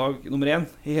Tynsets hatlag nummer 1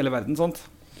 i hele verden, sant?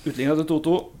 Utlignet til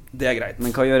 2-2. Det er greit.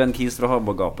 Men hva gjør en kis fra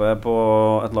Habagapet på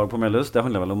et lag på Mellus? Det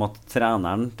handler vel om at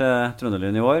treneren til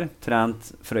Trønderlien i år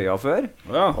trente Frøya før,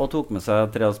 og tok med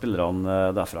seg 3 av spillerne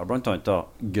derfra, blant annet da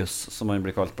Gus, som han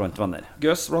blir kalt blant venner.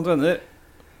 Gus blant venner.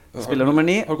 Spiller nummer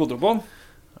 9. Har du kontroll på han?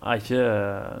 Nei, ikke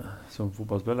som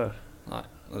fotballspiller. Nei,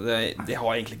 det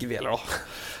har egentlig ikke vi heller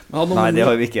da. Nei, det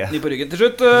har vi ikke. På ryggen. Til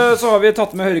slutt så har vi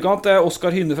tatt med høyrekant. Det er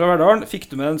Oskar Hynne fra Verdalen.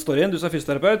 Fikk du med den storyen? Du er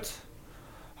fysioterapeut.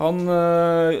 Han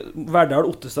Verdal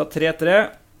Ottestad 3-3.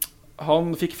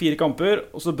 Han fikk 4 kamper,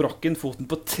 og så brakk han foten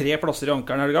på 3 plasser i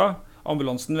ankeren helga.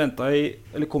 Ambulansen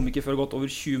kom ikke før godt over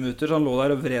 20 minutter, så han lå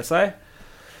der og vred seg.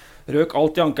 Røk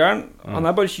alt i ankeren. Han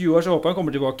er bare 20 år, så håper han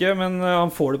kommer tilbake, men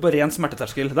han får det på ren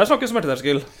smerteterskel. Der snakker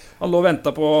smerteterskel. Han lå og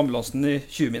ventet på ambulansen i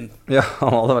 20 min. Ja,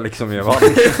 han hadde vel ikke så mye valg.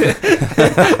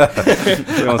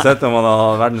 Uansett om han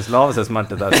har verdens laveste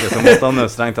smerteterskel, så måtte han jo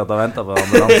strengt at ha ventet på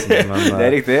ambulansen. Men, det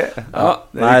er riktig. Ja,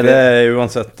 det er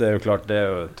uansett, det er jo klart, det er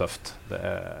jo tøft.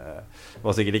 Det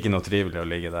var sikkert ikke noe trivelig å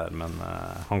ligge der, men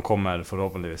han kommer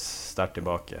forhåpentligvis sterkt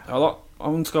tilbake. Ja da,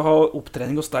 han skal ha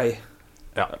opptrening hos deg.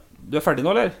 Ja. Du er ferdig nå,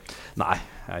 eller? Nei,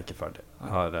 jeg er ikke ferdig.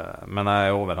 Men jeg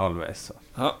er over halvveis. Så.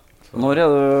 Ja. Når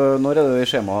er du i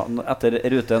skjema etter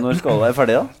rute? Når skal du være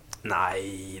ferdig da?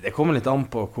 Nei, det kommer litt an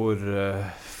på hvor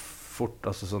fort.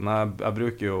 Altså, sånn, jeg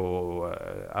bruker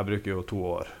jo 2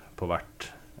 år på hvert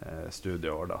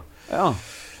studieår da. Ja.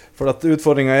 For at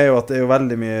utfordringen er jo at det er jo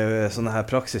veldig mye sånne her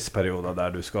praksisperioder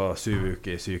der du skal 7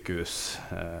 uker i sykehus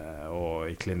og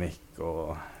i klinikk.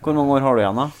 Hvor mange år har du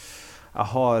igjen da? Jeg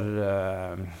har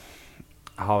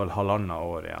vel 1,5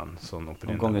 år igjen sånn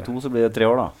opprinnelig. Om ganger 2 så blir det 3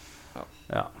 år da?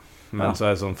 Ja, men så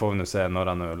er det sånn, får vi nå se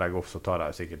når jeg legger opp, så tar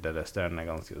jeg sikkert det resterende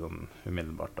ganske sånn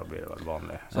umiddelbart, da blir det vel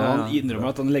vanlig. Så han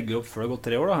innrømmer at han legger opp før det har gått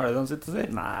 3 år da, er det det han sitter og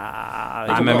sier?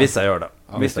 Nei, men hvis jeg gjør det.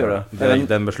 Hvis du gjør det.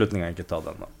 Den beslutningen er ikke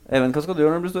tatt ennå. Even, hva skal du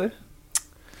gjøre når du blir stor?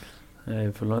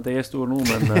 Jeg føler at jeg er stor nå,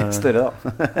 men større da.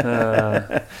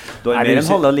 Du har mer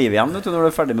enn halve livet igjen når du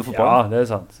er ferdig med fotball. Ja, det er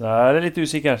sant. Det er litt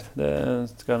usikkert. Det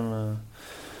skal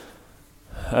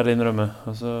jeg innrømme.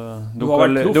 Altså, du har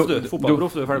vært proff, du.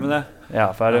 Fotballproff, du er ferdig med det? Ja,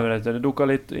 ferdig med det. Det dukker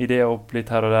litt ideer opp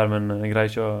litt her og der, men jeg greier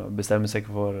ikke å bestemme seg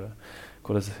for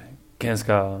hva en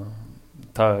skal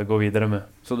gå videre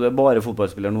med. Så du er bare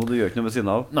fotballspiller nå? Du gjør ikke noe ved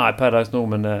siden av? Nei, per dags nå,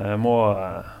 men jeg må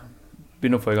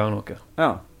begynne å få i gang noe.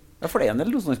 Ja. Ja, for det er en del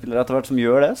Rosenborg-spillere etter hvert som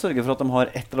gjør det. Sørger for at de har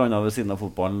et eller annet ved siden av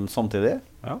fotballen samtidig.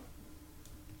 Ja.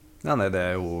 Ja, nei, det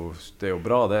er jo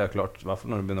bra, det er klart. I hvert fall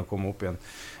når du begynner å komme opp i en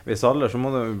viss alder, så må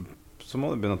du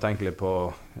begynne å tenke litt på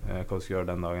hva du skal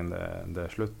gjøre den dagen det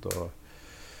er slutt.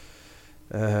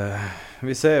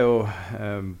 Vi ser jo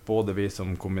både vi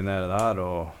som kombinerer det her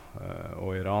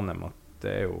og i Ranheim at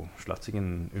det er jo slett ikke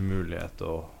en umulighet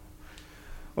å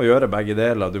gjøre begge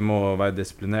deler. Du må være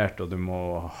disiplinert, og du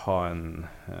må ha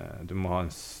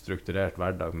en strukturert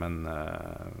hverdag,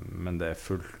 men det er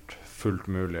fullt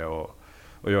mulig å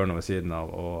gjøre noe ved siden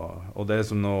av. Og det er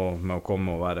som nå med å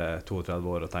komme og være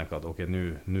 32 år og tenke at ok,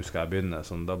 nå skal jeg begynne,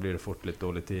 sånn, da blir det fort litt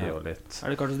dårlig tid og litt...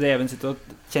 Er det kanskje det Even sitter og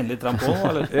kjenner litt på,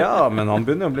 eller? Ja, men han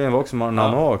begynner å bli en voksen mann,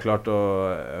 han også, klart,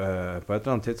 og på et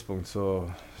eller annet tidspunkt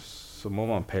så må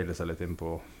man peile seg litt inn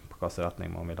på hvilken retning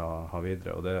man vil ha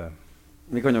videre, og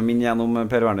Vi kan jo minne gjennom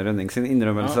Per Werner Rønning sin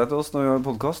innrømmelse til oss når vi har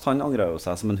podcast. Han angrer jo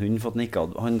seg som en hund for at han ikke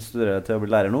hadde. Han studerer til å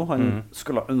bli lærer nå. Han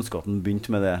skulle ønske at han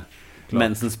begynte med det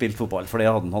mens han spilte fotball, for det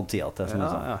hadde han hatt tida til.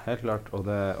 Ja, helt klart. Og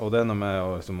det er noe med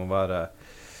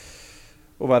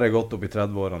å være godt opp i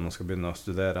 30-årene og skal begynne å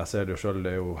studere. Jeg ser det jo selv,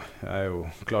 jeg er jo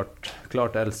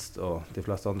klart eldst, og de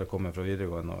fleste andre kommer fra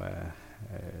videregående og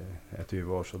er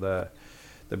 20 år, så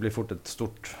det blir fort et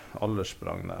stort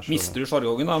alderssprang der. Mister du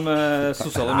sjargongen da med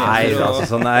sosiale medier? Nei, altså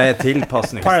sånn jeg er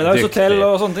tilpasningsdyktig. Paradise Hotel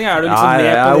og sånne ting, er du liksom med på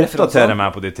det? Jeg oppdaterer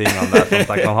meg på de tingene der, sånn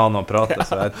at jeg kan ha noe å prate,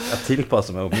 så jeg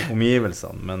tilpasser meg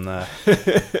omgivelsene, men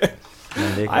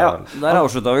der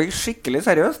avsluttet vi skikkelig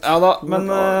seriøst. Ja da, men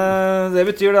det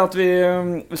betyr det at vi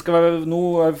skal være nå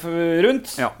rundt.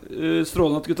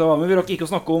 Strålende at gutta var med. Vi rakk ikke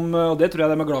å snakke om, og det tror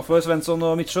jeg de er glad for, Svensson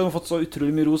og Mitchell har fått så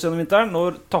utrolig mye ros gjennom vinteren.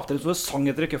 Nå tapte de så sang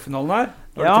etter i cupfinalen her.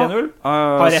 Var det 3-0?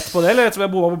 Har rett på det, eller rett som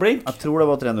jeg boet på blink? Jeg tror det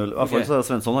var 3-0. I hvert fall så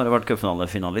Svensson har vært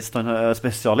cupfinalefinalist. Han er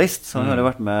spesialist, så han har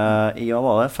vært med i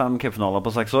 5 cupfinaler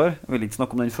på 6 år. Jeg vil ikke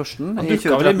snakke om den første. Han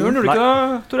dukket vel i muren, gjorde du ikke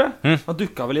da, Tore? Han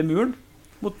dukket vel i muren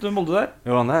mot Molde der?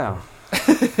 Jo, han ja.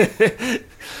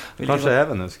 Kanskje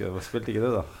Even husker, spilte ikke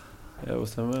du da? Ja,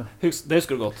 stemmer. Det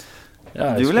husker du godt.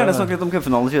 Ja, du vil gjerne snakke litt om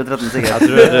cupfinalen 2013, sikkert.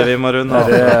 Jeg tror vi må runde av.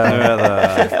 Nå er det...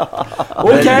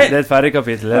 Okay. Det er et ferdig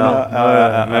kapittel.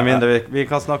 Med mindre vi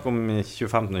kan snakke om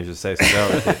 2015 og 2016, det har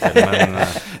vi tid til, men...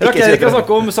 Vi kan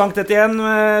snakke om Sankt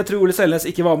Etienne, tror Ole Selnes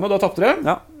ikke var med, da tappte det.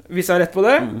 Ja. Hvis jeg er rett på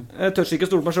det. Jeg tør ikke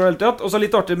stole på meg selv hele tiden. Og så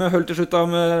litt artig med Hull til slutt da,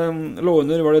 med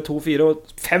låner, var det 2-4 og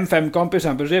 5-5-kamp i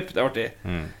Championship. Det er artig.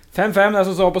 5-5, det er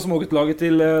som så på småguttlaget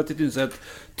til Tynset.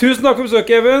 Tusen takk for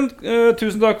besøket, Even.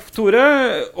 Tusen takk, Tore.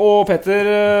 Og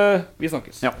Petter, vi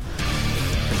snakkes. Ja.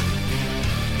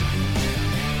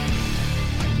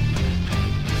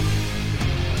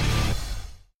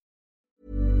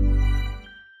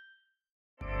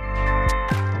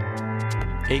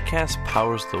 Acast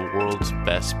powers the world's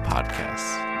best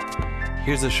podcasts.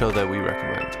 Here's a show that we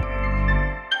recommend.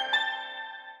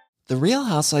 The Real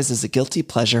Housewives is a guilty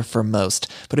pleasure for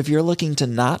most, but if you're looking to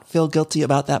not feel guilty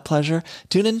about that pleasure,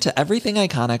 tune in to Everything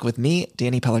Iconic with me,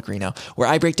 Danny Pellegrino, where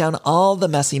I break down all the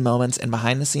messy moments and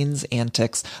behind-the-scenes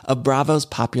antics of Bravo's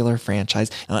popular franchise.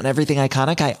 And on Everything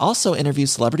Iconic, I also interview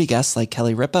celebrity guests like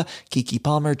Kelly Ripa, Keke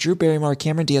Palmer, Drew Barrymore,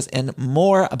 Cameron Diaz, and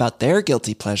more about their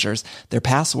guilty pleasures, their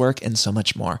past work, and so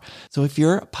much more. So if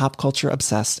you're pop culture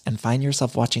obsessed and find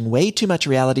yourself watching way too much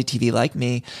reality TV like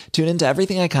me, tune into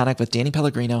Everything Iconic with Danny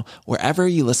Pellegrino, wherever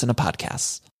you listen to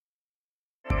podcasts.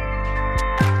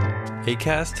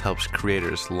 Acast helps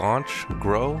creators launch,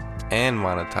 grow, and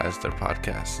monetize their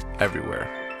podcasts everywhere.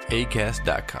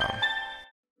 Acast.com.